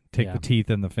why not take the teeth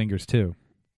and the fingers, too?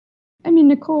 I mean,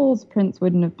 Nicole's prints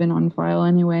wouldn't have been on file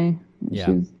anyway. Yeah.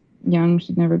 She was young.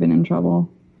 She'd never been in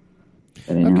trouble.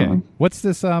 Okay. What's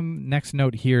this next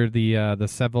note here? The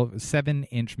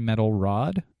 7-inch metal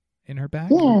rod in her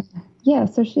back? Yeah.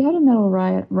 So she had a metal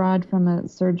rod from a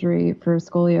surgery for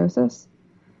scoliosis,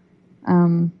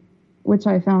 which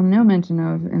I found no mention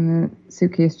of in the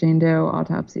Suitcase Jane Doe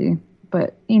autopsy.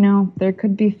 But, there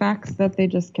could be facts that they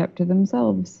just kept to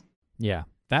themselves. Yeah.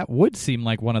 That would seem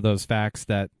like one of those facts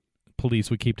that police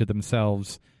would keep to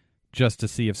themselves just to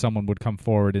see if someone would come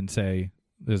forward and say,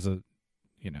 there's a,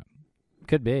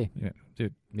 Could be. Yeah,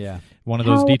 dude. Yeah. One of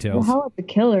those details. How would the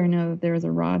killer know that there was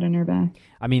a rod in her back?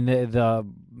 I mean, the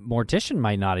mortician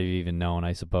might not have even known,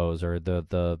 I suppose, or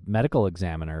the medical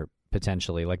examiner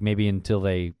potentially. Like maybe until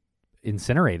they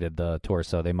incinerated the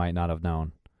torso, they might not have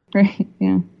known. Right,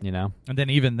 yeah. And then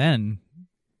even then,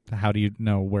 how do you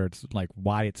know where it's, like,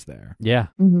 why it's there? Yeah.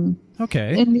 Mm-hmm.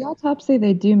 Okay. In the autopsy,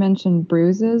 they do mention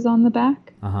bruises on the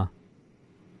back. Uh-huh.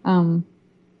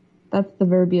 That's the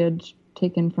verbiage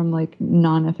taken from, like,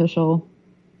 non-official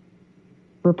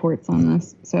reports on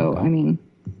this. So, I mean,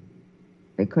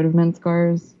 it could have been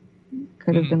scars,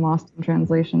 could have been lost in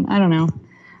translation. I don't know.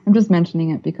 I'm just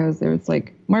mentioning it because there was,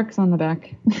 like, marks on the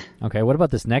back. Okay, what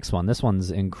about this next one? This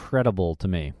one's incredible to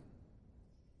me.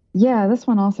 Yeah, this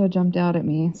one also jumped out at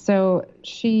me. So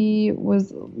she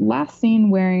was last seen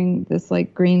wearing this,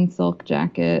 like, green silk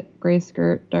jacket, gray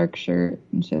skirt, dark shirt,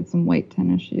 and she had some white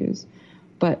tennis shoes.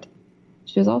 But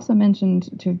she was also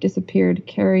mentioned to have disappeared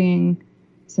carrying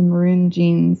some maroon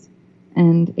jeans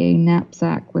and a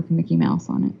knapsack with Mickey Mouse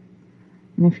on it.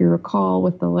 And if you recall,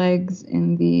 with the legs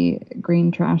in the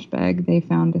green trash bag, they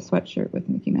found a sweatshirt with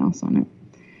Mickey Mouse on it.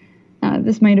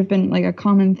 This might have been like a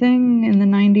common thing in the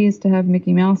 90s to have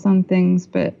Mickey Mouse on things,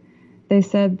 but they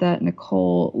said that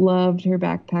Nicole loved her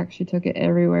backpack. She took it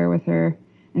everywhere with her,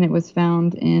 and it was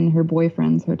found in her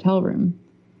boyfriend's hotel room.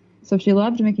 So if she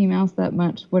loved Mickey Mouse that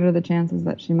much, what are the chances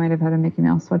that she might have had a Mickey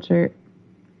Mouse sweatshirt?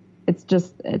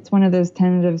 It's one of those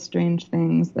tentative, strange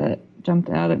things that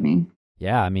jumped out at me.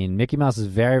 Yeah, I mean, Mickey Mouse is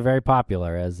very, very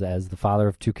popular as the father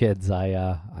of 2 kids.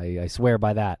 I swear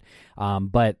by that.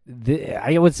 But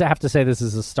I would have to say this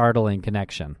is a startling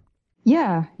connection.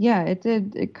 Yeah, it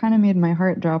did. It kind of made my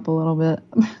heart drop a little bit.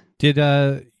 Did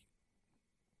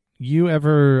you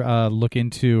ever look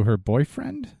into her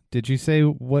boyfriend? Did you say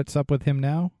what's up with him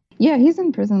now? Yeah, he's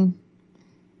in prison.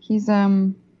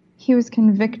 He was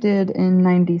convicted in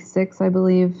 '96, I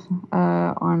believe,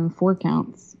 on 4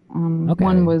 counts. Okay.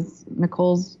 One was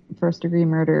Nicole's first-degree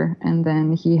murder, and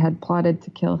then he had plotted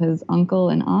to kill his uncle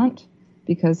and aunt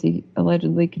because he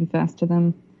allegedly confessed to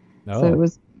them. Oh. So it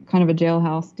was kind of a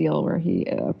jailhouse deal where he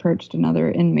approached another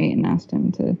inmate and asked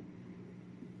him to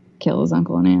kill his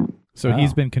uncle and aunt. So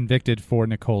he's been convicted for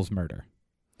Nicole's murder.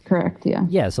 Correct, yeah.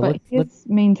 Yeah, so but he's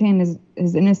maintained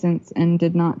his innocence and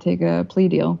did not take a plea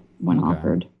deal when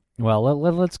offered. Well,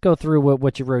 let's go through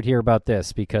what you wrote here about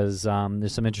this, because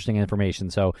there's some interesting information.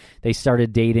 So they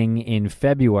started dating in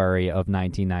February of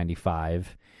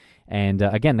 1995. And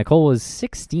again, Nicole was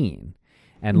 16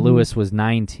 and Lewis was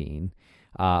 19.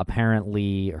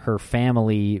 Apparently, her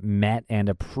family met and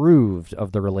approved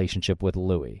of the relationship with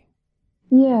Louis.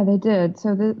 Yeah, they did.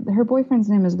 So her boyfriend's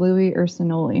name is Louis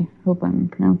Ursinoli. Hope I'm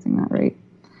pronouncing that right.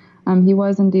 He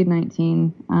was indeed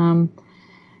 19.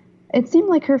 It seemed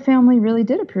like her family really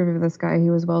did approve of this guy. He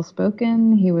was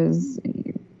well-spoken. He was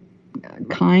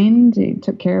kind. He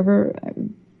took care of her.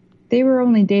 They were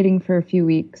only dating for a few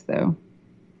weeks, though.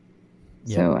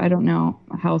 Yeah. So I don't know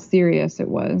how serious it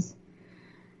was.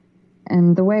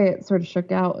 And the way it sort of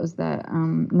shook out is that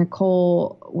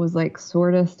Nicole was like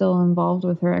sort of still involved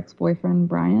with her ex-boyfriend,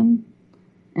 Brian.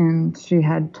 And she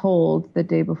had told the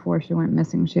day before she went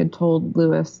missing, she had told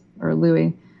Louis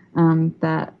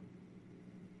that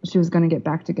she was going to get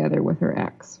back together with her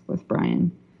ex, with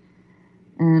Brian.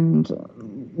 And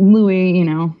Louis,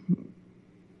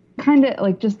 kind of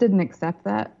like just didn't accept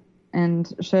that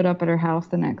and showed up at her house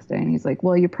the next day. And he's like,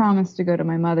 well, you promised to go to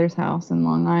my mother's house in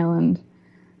Long Island.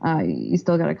 You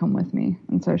still got to come with me.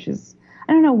 And so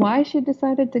I don't know why she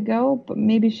decided to go, but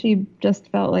maybe she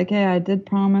just felt like, hey, I did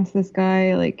promise this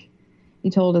guy. Like, he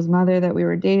told his mother that we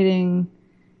were dating.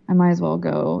 I might as well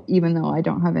go, even though I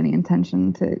don't have any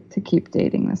intention to keep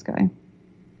dating this guy.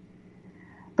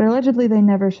 But allegedly, they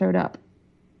never showed up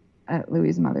at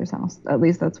Louis' mother's house. At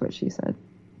least that's what she said.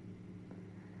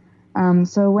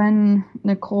 So when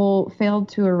Nicole failed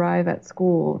to arrive at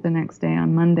school the next day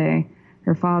on Monday,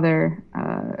 her father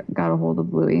got a hold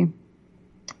of Louis,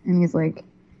 and he's like,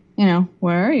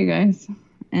 where are you guys?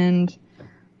 And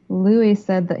Louis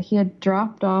said that he had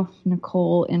dropped off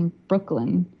Nicole in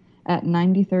Brooklyn at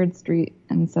 93rd Street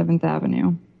and 7th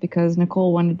Avenue because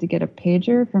Nicole wanted to get a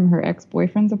pager from her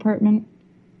ex-boyfriend's apartment.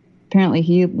 Apparently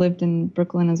he lived in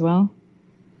Brooklyn as well.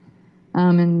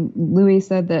 And Louis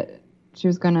said that she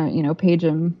was going to, page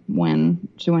him when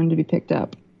she wanted to be picked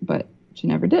up, but she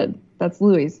never did. That's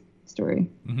Louis' story.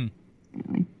 Mm-hmm.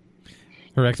 Anyway.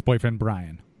 Her ex-boyfriend,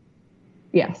 Brian.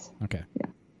 Yes. Okay. Yeah.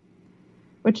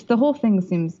 Which the whole thing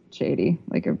seems shady,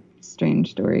 like a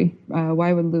strange story.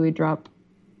 Why would Louis drop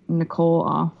Nicole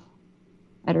off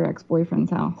at her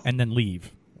ex-boyfriend's house and then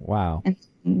leave? Wow. And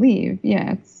leave.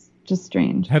 Yeah, it's just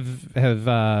strange. Has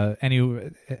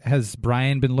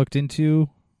Brian been looked into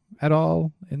at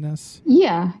all in this?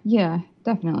 Yeah,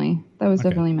 definitely. That was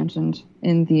definitely mentioned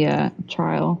in the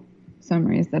trial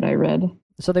summaries that I read.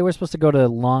 So they were supposed to go to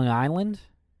Long Island?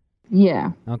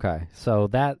 Yeah. Okay. So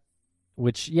that,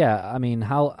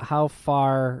 how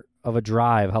far of a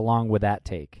drive, how long would that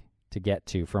take to get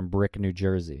to from Brick, New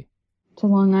Jersey? To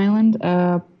Long Island?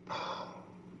 I'm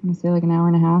going to say like an hour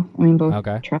and a half. I mean, both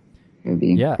traffic would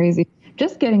be crazy.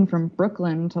 Just getting from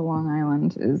Brooklyn to Long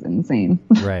Island is insane.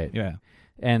 Right. Yeah.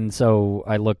 And so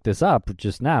I looked this up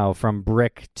just now. From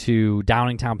Brick to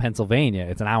Downingtown, Pennsylvania,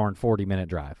 it's an hour and 40-minute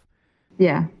drive.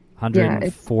 Yeah.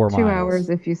 104 it's 2 hours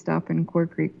if you stop in Core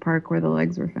Creek Park where the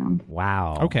legs were found.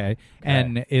 Wow. Okay.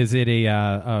 And is it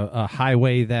a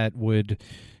highway that would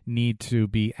need to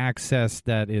be accessed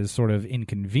that is sort of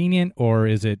inconvenient, or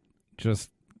is it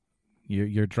just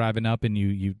you're driving up and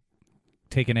you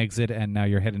take an exit and now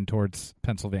you're heading towards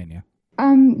Pennsylvania?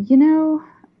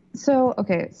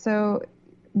 So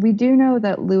we do know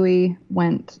that Louis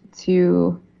went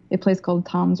to a place called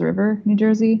Tom's River, New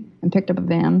Jersey, and picked up a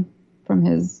van from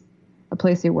a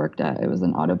place he worked at. It was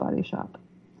an auto body shop.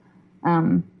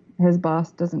 His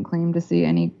boss doesn't claim to see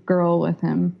any girl with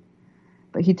him,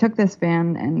 but he took this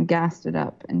van and gassed it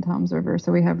up in Tom's River.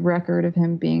 So we have record of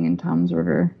him being in Tom's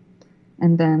River.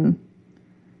 And then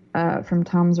from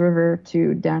Tom's River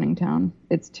to Downingtown,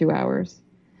 it's 2 hours.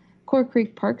 Core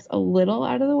Creek Park's a little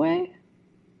out of the way,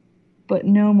 but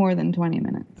no more than 20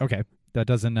 minutes. Okay. That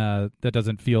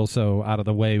doesn't feel so out of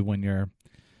the way when you're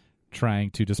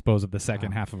trying to dispose of the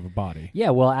second half of a body. Yeah,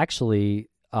 well, actually,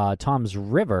 Tom's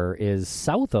River is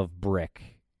south of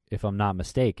Brick. if I'm not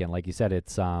mistaken. Like you said,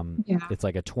 it's it's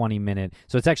like a 20-minute.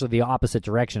 So it's actually the opposite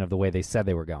direction of the way they said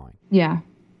they were going. Yeah.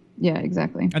 Yeah,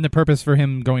 exactly. And the purpose for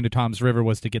him going to Tom's River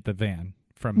was to get the van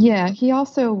from... Yeah, he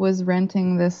also was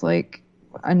renting this, like,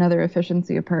 another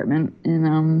efficiency apartment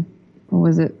in, what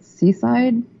was it,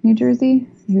 Seaside, New Jersey?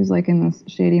 He was, like, in this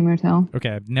shady motel.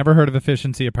 Okay, I've never heard of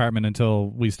efficiency apartment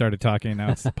until we started talking. Now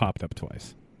it's popped up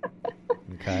twice.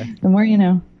 Okay. The more you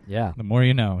know. Yeah. The more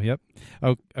you know. Yep.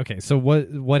 Oh, okay. So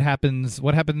what happens?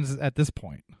 What happens at this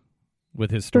point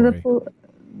with his story? So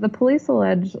the police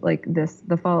allege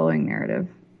the following narrative,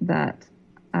 that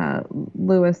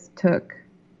Lewis took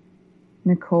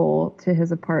Nicole to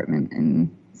his apartment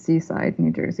in Seaside,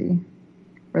 New Jersey,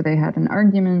 where they had an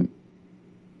argument.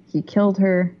 He killed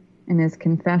her. In his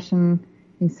confession,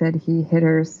 he said he hit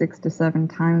her 6 to 7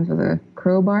 times with a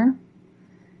crowbar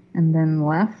and then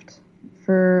left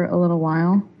for a little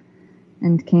while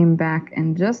and came back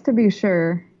and, just to be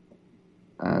sure,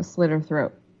 slit her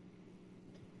throat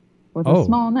with a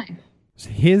small knife.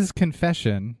 His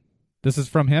confession, this is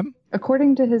from him?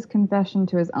 According to his confession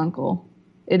to his uncle.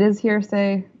 It is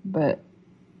hearsay, but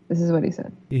this is what he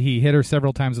said. He hit her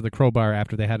several times with a crowbar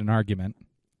after they had an argument.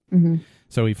 Mm-hmm.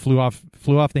 So he flew off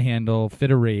the handle,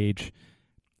 fit of rage,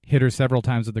 hit her several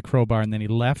times with the crowbar, and then he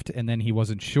left, and then he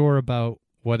wasn't sure about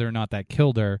whether or not that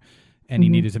killed her, and he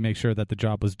needed to make sure that the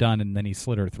job was done, and then he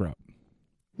slit her throat.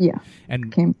 Yeah.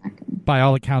 And came back. By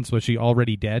all accounts, was she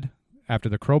already dead after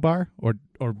the crowbar, or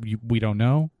we don't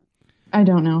know? I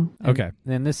don't know. Okay.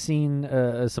 And this scene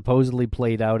supposedly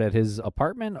played out at his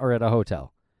apartment or at a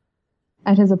hotel?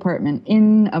 At his apartment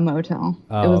in a motel.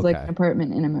 Oh, it was okay. like an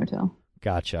apartment in a motel.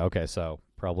 Gotcha. Okay, so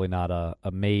probably not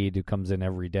a maid who comes in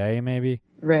every day, maybe?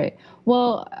 Right.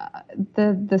 Well,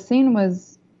 the scene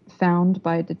was found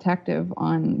by a detective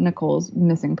on Nicole's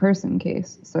missing person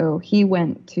case. So he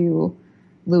went to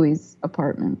Louis'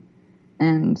 apartment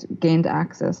and gained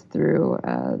access through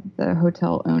the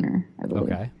hotel owner, I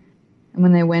believe. Okay. And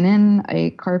when they went in,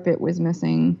 a carpet was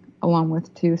missing along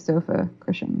with 2 sofa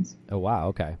cushions. Oh, wow.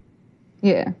 Okay.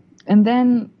 Yeah. And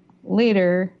then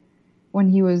later, when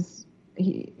he was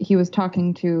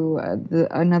talking to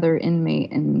another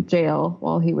inmate in jail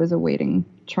while he was awaiting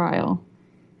trial,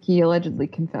 he allegedly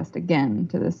confessed again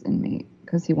to this inmate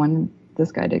because he wanted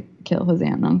this guy to kill his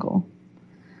aunt and uncle.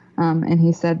 And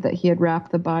he said that he had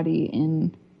wrapped the body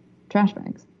in trash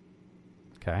bags.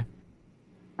 Okay.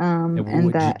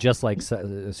 And that, just like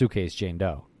a suitcase Jane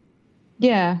Doe.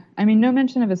 Yeah. I mean, no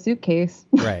mention of a suitcase.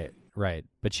 Right.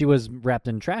 But she was wrapped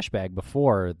in a trash bag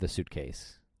before the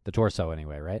suitcase. The torso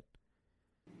anyway, right?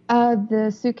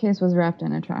 The suitcase was wrapped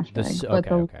in a trash bag.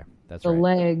 Okay. That's right. The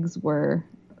legs were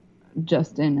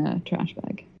just in a trash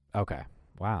bag. Okay.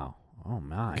 Wow. Oh,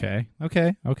 my.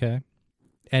 Okay.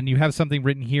 And you have something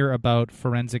written here about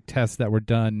forensic tests that were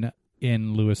done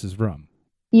in Lewis's room.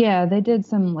 Yeah, they did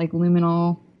some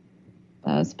luminol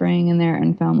spraying in there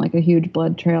and found a huge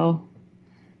blood trail.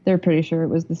 They're pretty sure it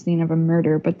was the scene of a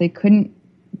murder, but they couldn't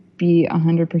be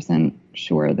 100%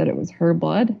 sure that it was her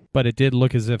blood. But it did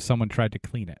look as if someone tried to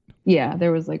clean it. Yeah,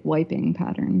 there was wiping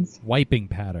patterns. Wiping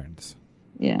patterns.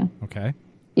 Yeah. Okay.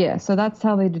 Yeah, so that's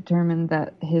how they determined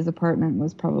that his apartment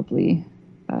was probably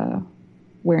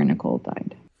where Nicole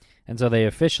died. And so they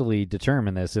officially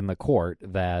determined this in the court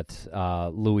that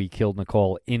Louis killed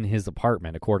Nicole in his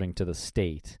apartment, according to the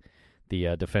state.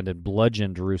 The defendant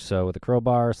bludgeoned Russo with a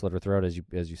crowbar, slit her throat,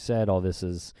 as you said. All this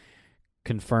is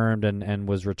confirmed and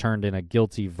was returned in a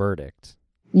guilty verdict.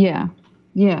 Yeah.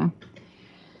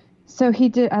 So he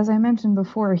did, as I mentioned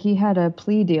before, he had a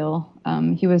plea deal.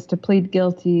 He was to plead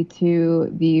guilty to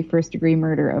the first-degree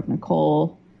murder of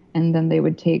Nicole, and then they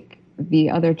would take the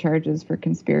other charges for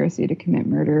conspiracy to commit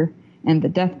murder and the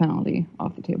death penalty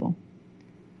off the table.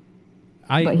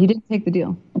 But he didn't take the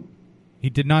deal. He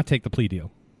did not take the plea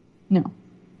deal? No.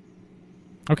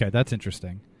 Okay, that's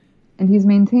interesting. And he's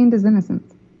maintained his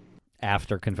innocence.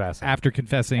 After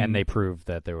confessing. And they proved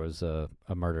that there was a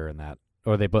murder in that,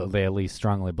 or they at least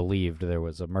strongly believed there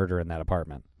was a murder in that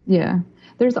apartment. Yeah.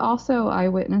 There's also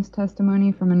eyewitness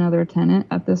testimony from another tenant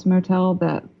at this motel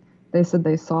that they said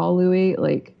they saw Louis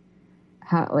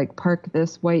park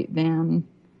this white van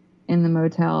in the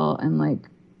motel and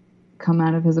come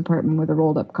out of his apartment with a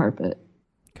rolled up carpet.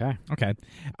 Okay.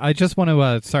 I just want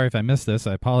to, sorry if I missed this.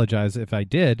 I apologize if I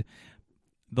did.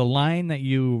 The line that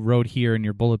you wrote here in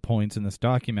your bullet points in this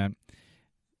document,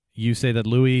 you say that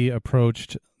Louis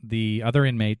approached the other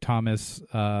inmate, Thomas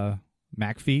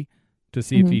McPhee, to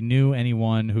see if he knew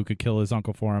anyone who could kill his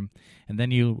uncle for him. And then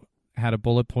you had a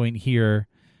bullet point here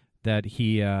that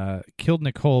he killed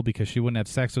Nicole because she wouldn't have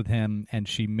sex with him and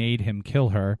she made him kill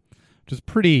her, which is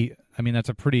pretty, that's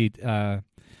a pretty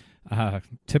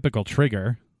typical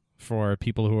trigger for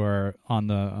people who are on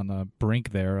the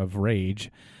brink there of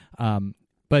rage.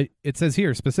 But it says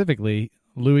here specifically,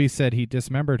 Louis said he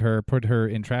dismembered her, put her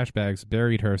in trash bags,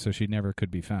 buried her so she never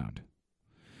could be found.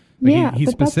 Like he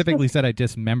specifically said, I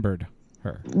dismembered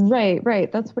her.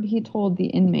 Right. That's what he told the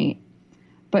inmate.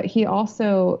 But he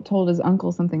also told his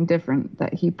uncle something different,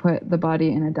 that he put the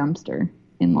body in a dumpster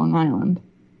in Long Island.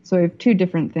 So we have two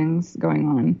different things going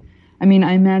on. I mean,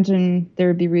 I imagine there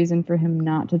would be reason for him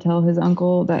not to tell his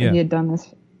uncle that he had done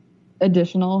this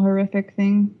additional horrific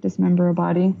thing, dismember a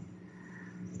body.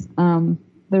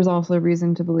 There's also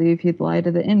reason to believe he'd lie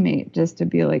to the inmate just to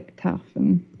be like tough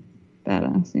and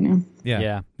badass, you know?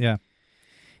 Yeah.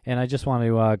 And I just want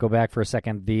to go back for a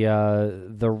second.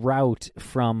 The route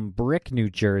from Brick, New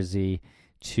Jersey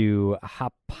to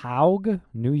Hauppauge,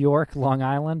 New York, Long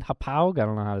Island. Hauppauge? I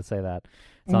don't know how to say that.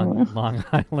 It's on Long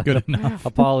Island. Good enough.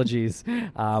 Apologies.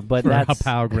 But for that's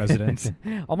Hauppauge residents.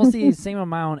 Almost the same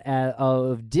amount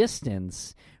of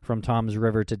distance from Toms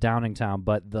River to Downingtown,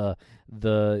 but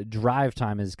the drive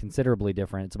time is considerably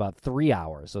different. It's about 3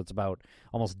 hours, so it's about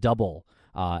almost double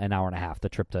an hour and a half, the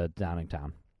trip to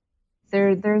Downingtown.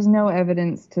 There's no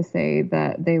evidence to say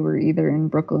that they were either in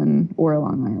Brooklyn or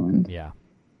Long Island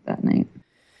that night.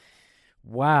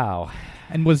 Wow.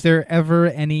 And was there ever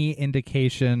any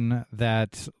indication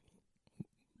that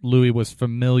Louis was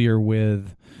familiar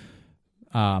with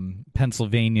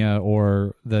Pennsylvania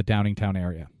or the Downingtown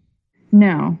area?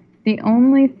 No. The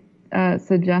only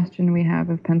suggestion we have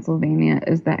of Pennsylvania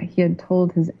is that he had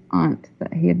told his aunt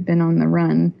that he had been on the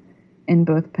run in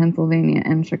both Pennsylvania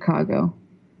and Chicago.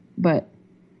 But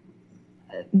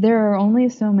there are only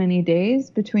so many days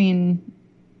between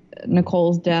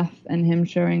Nicole's death and him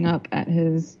showing up at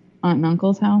his aunt and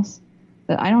uncle's house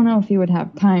that I don't know if he would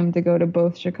have time to go to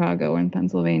both Chicago and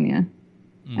Pennsylvania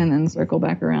and then circle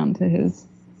back around to his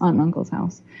aunt and uncle's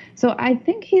house. So I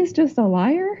think he's just a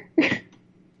liar.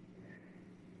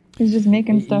 He's just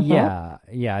making stuff up.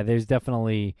 Yeah, there's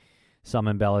definitely some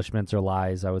embellishments or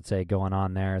lies, I would say, going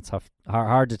on there. It's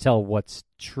hard to tell what's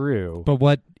true. But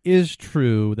what is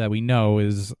true that we know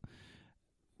is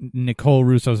Nicole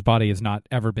Russo's body has not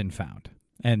ever been found.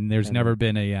 And there's never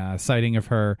been a sighting of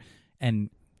her.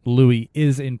 And Louis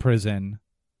is in prison.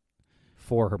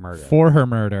 For her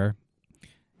murder.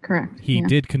 Correct. He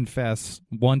did confess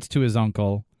once to his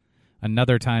uncle,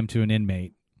 another time to an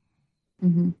inmate.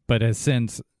 Mm-hmm. But has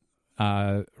since,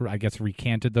 I guess,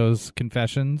 recanted those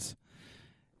confessions.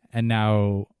 And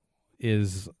now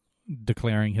is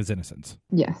declaring his innocence.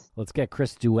 Yes. Let's get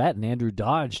Chris Duett and Andrew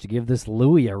Dodge to give this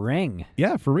Louis a ring.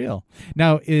 Yeah, for real.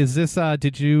 Now, is this,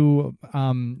 did you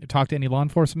talk to any law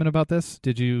enforcement about this?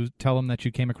 Did you tell them that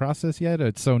you came across this yet?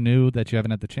 It's so new that you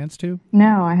haven't had the chance to?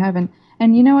 No, I haven't.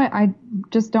 And you know what? I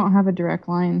just don't have a direct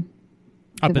line.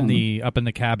 Up in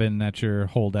the cabin that you're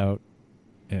holed out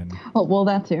in. Oh, well,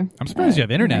 that too. I'm surprised you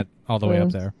have internet all the way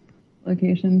up there.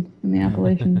 Location in the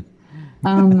Appalachians.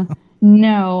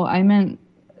 No, I meant,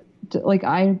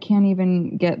 I can't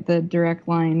even get the direct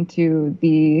line to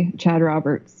the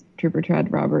Trooper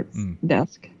Chad Roberts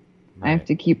desk. Right. I have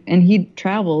to keep, and he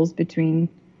travels between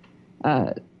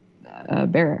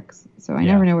barracks, so I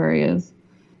never know where he is.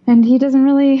 And he doesn't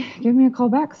really give me a call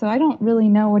back, so I don't really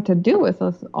know what to do with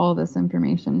all this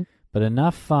information. But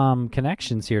enough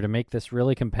connections here to make this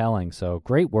really compelling. So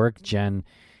great work, Jen,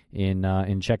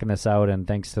 in checking this out, and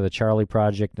thanks to the Charlie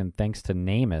Project, and thanks to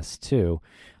NamUs too,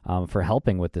 for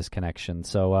helping with this connection.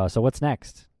 So what's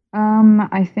next?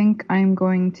 I think I'm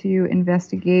going to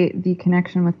investigate the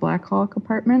connection with Black Hawk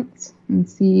Apartments and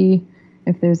see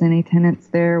if there's any tenants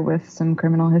there with some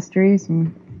criminal history,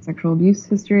 some sexual abuse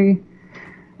history.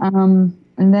 And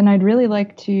then I'd really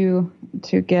like to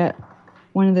get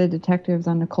one of the detectives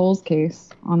on Nicole's case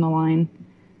on the line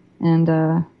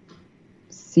and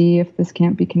see if this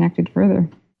can't be connected further.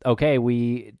 Okay,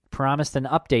 we promised an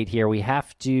update here. We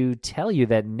have to tell you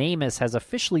that NamUs has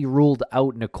officially ruled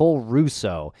out Nicole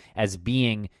Russo as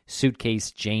being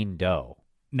Suitcase Jane Doe.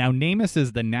 Now, NamUs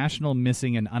is the National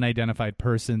Missing and Unidentified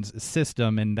Persons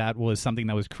System, and that was something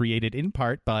that was created in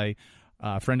part by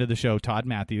a friend of the show, Todd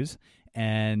Matthews,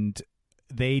 and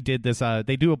they did this.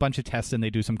 They do a bunch of tests and they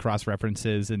do some cross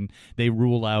references, and they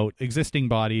rule out existing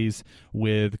bodies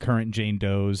with current Jane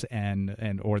Does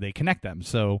and or they connect them.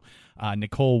 So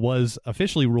Nicole was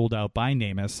officially ruled out by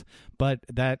NamUs, but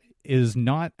that is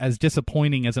not as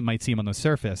disappointing as it might seem on the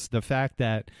surface. The fact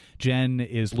that Jen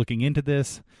is looking into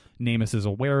this, NamUs is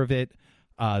aware of it.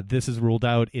 This is ruled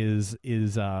out is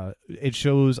it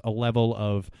shows a level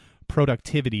of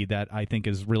productivity that I think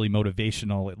is really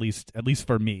motivational, at least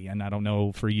for me, and I don't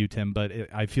know for you, Tim, but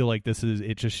I feel like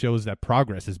it just shows that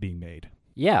progress is being made.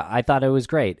 Yeah, I thought it was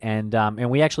great, and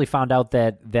we actually found out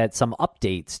that some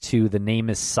updates to the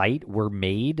NamUs site were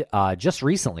made just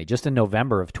recently, just in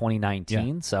November of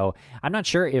 2019. Yeah. So I'm not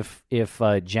sure if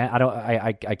Jen,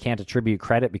 I can't attribute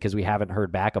credit because we haven't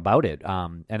heard back about it,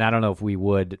 and I don't know if we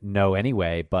would know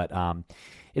anyway. But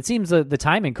it seems the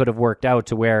timing could have worked out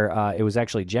to where it was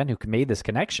actually Jen who made this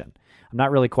connection. I'm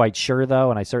not really quite sure, though,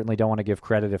 and I certainly don't want to give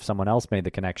credit if someone else made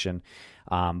the connection.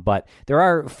 But there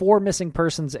are 4 missing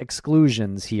persons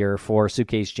exclusions here for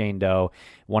Suitcase Jane Doe.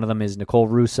 One of them is Nicole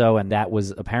Russo, and that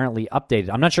was apparently updated.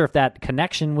 I'm not sure if that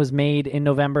connection was made in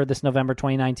this November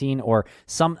 2019, or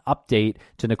some update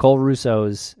to Nicole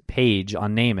Russo's page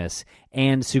on NamUs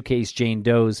and Suitcase Jane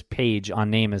Doe's page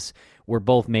on NamUs were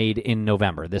both made in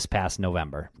November, this past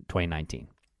November 2019.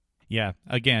 Yeah,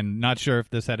 again, not sure if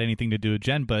this had anything to do with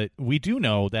Jen, but we do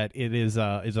know that it is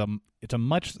it's a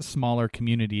much smaller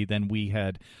community than we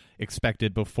had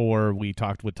expected before we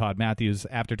talked with Todd Matthews.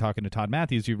 After talking to Todd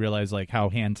Matthews, you realize like how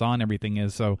hands-on everything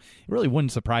is. So it really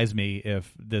wouldn't surprise me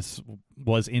if this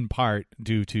was in part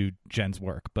due to Jen's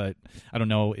work. But I don't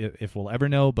know if we'll ever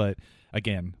know. But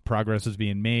again, progress is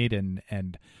being made,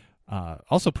 and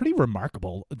also pretty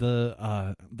remarkable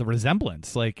the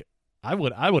resemblance. Like I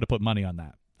would have put money on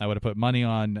that. I would have put money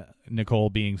on Nicole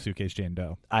being Suitcase Jane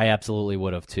Doe. I absolutely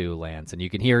would have too, Lance, and you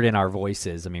can hear it in our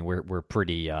voices. I mean, we're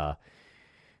pretty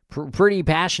pretty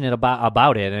passionate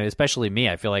about it, and especially me.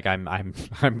 I feel like I'm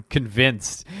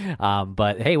convinced.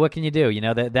 But hey, what can you do? You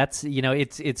know that's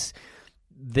it's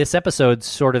this episode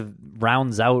sort of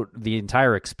rounds out the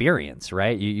entire experience,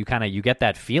 right? You get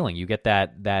that feeling, you get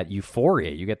that euphoria,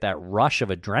 you get that rush of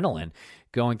adrenaline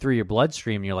going through your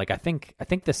bloodstream, and you're like, I think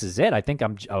this is it. I think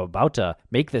I'm about to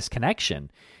make this connection.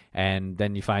 And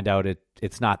then you find out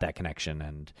it's not that connection,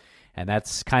 and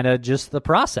that's kind of just the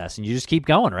process, and you just keep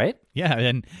going, right? Yeah,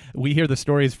 and we hear the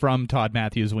stories from Todd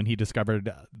Matthews when he discovered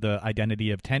the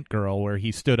identity of Tent Girl, where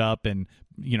he stood up and,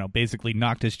 basically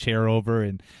knocked his chair over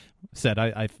and said,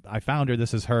 I found her,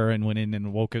 this is her, and went in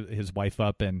and woke his wife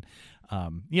up. And,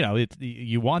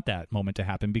 you want that moment to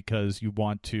happen because you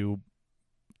want to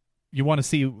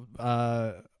see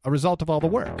a result of all the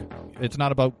work. It's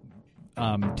not about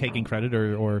taking credit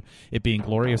or it being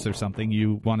glorious or something.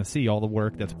 You want to see all the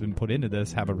work that's been put into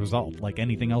this have a result, like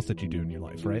anything else that you do in your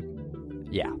life, right?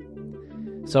 Yeah.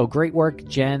 So great work,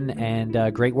 Jen,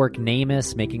 and great work,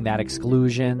 NamUs, making that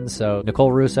exclusion. So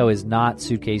Nicole Russo is not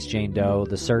Suitcase Jane Doe.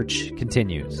 The search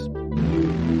continues.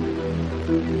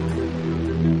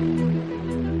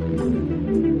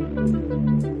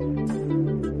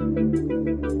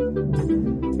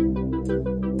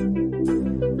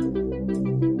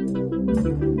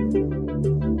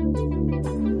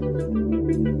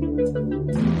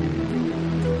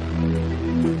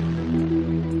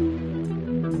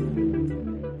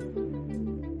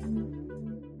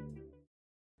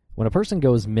 When a person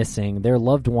goes missing, their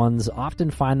loved ones often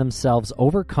find themselves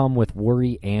overcome with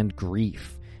worry and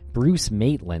grief. Bruce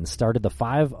Maitland started the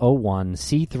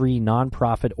 501c3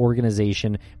 nonprofit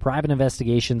organization Private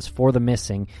Investigations for the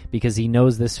Missing because he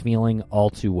knows this feeling all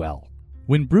too well.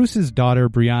 When Bruce's daughter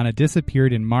Brianna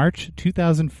disappeared in March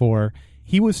 2004,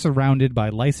 he was surrounded by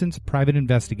licensed private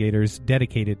investigators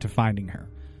dedicated to finding her.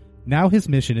 Now his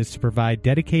mission is to provide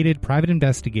dedicated private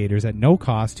investigators at no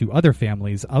cost to other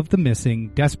families of the missing,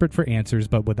 desperate for answers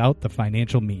but without the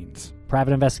financial means.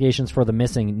 Private Investigations for the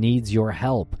Missing needs your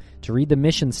help. To read the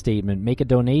mission statement, make a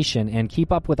donation, and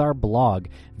keep up with our blog,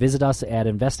 visit us at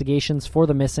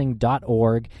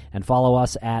investigationsforthemissing.org and follow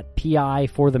us at PI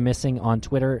for the Missing on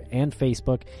Twitter and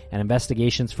Facebook, and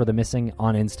Investigations for the Missing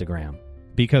on Instagram.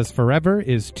 Because forever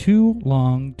is too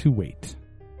long to wait.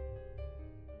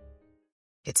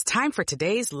 It's time for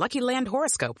today's Lucky Land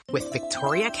horoscope with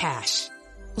Victoria Cash.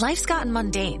 Life's gotten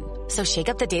mundane, so shake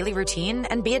up the daily routine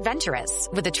and be adventurous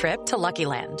with a trip to Lucky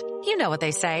Land. You know what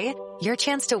they say, your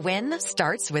chance to win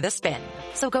starts with a spin.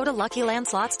 So go to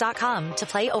LuckyLandSlots.com to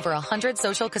play over 100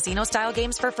 social casino-style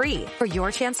games for free for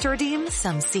your chance to redeem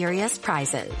some serious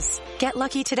prizes. Get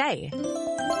lucky today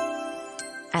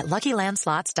at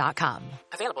LuckyLandSlots.com.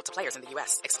 Available to players in the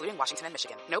U.S., excluding Washington and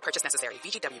Michigan. No purchase necessary.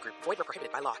 VGW Group. Void where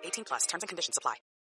prohibited by law. 18+. Terms and conditions apply.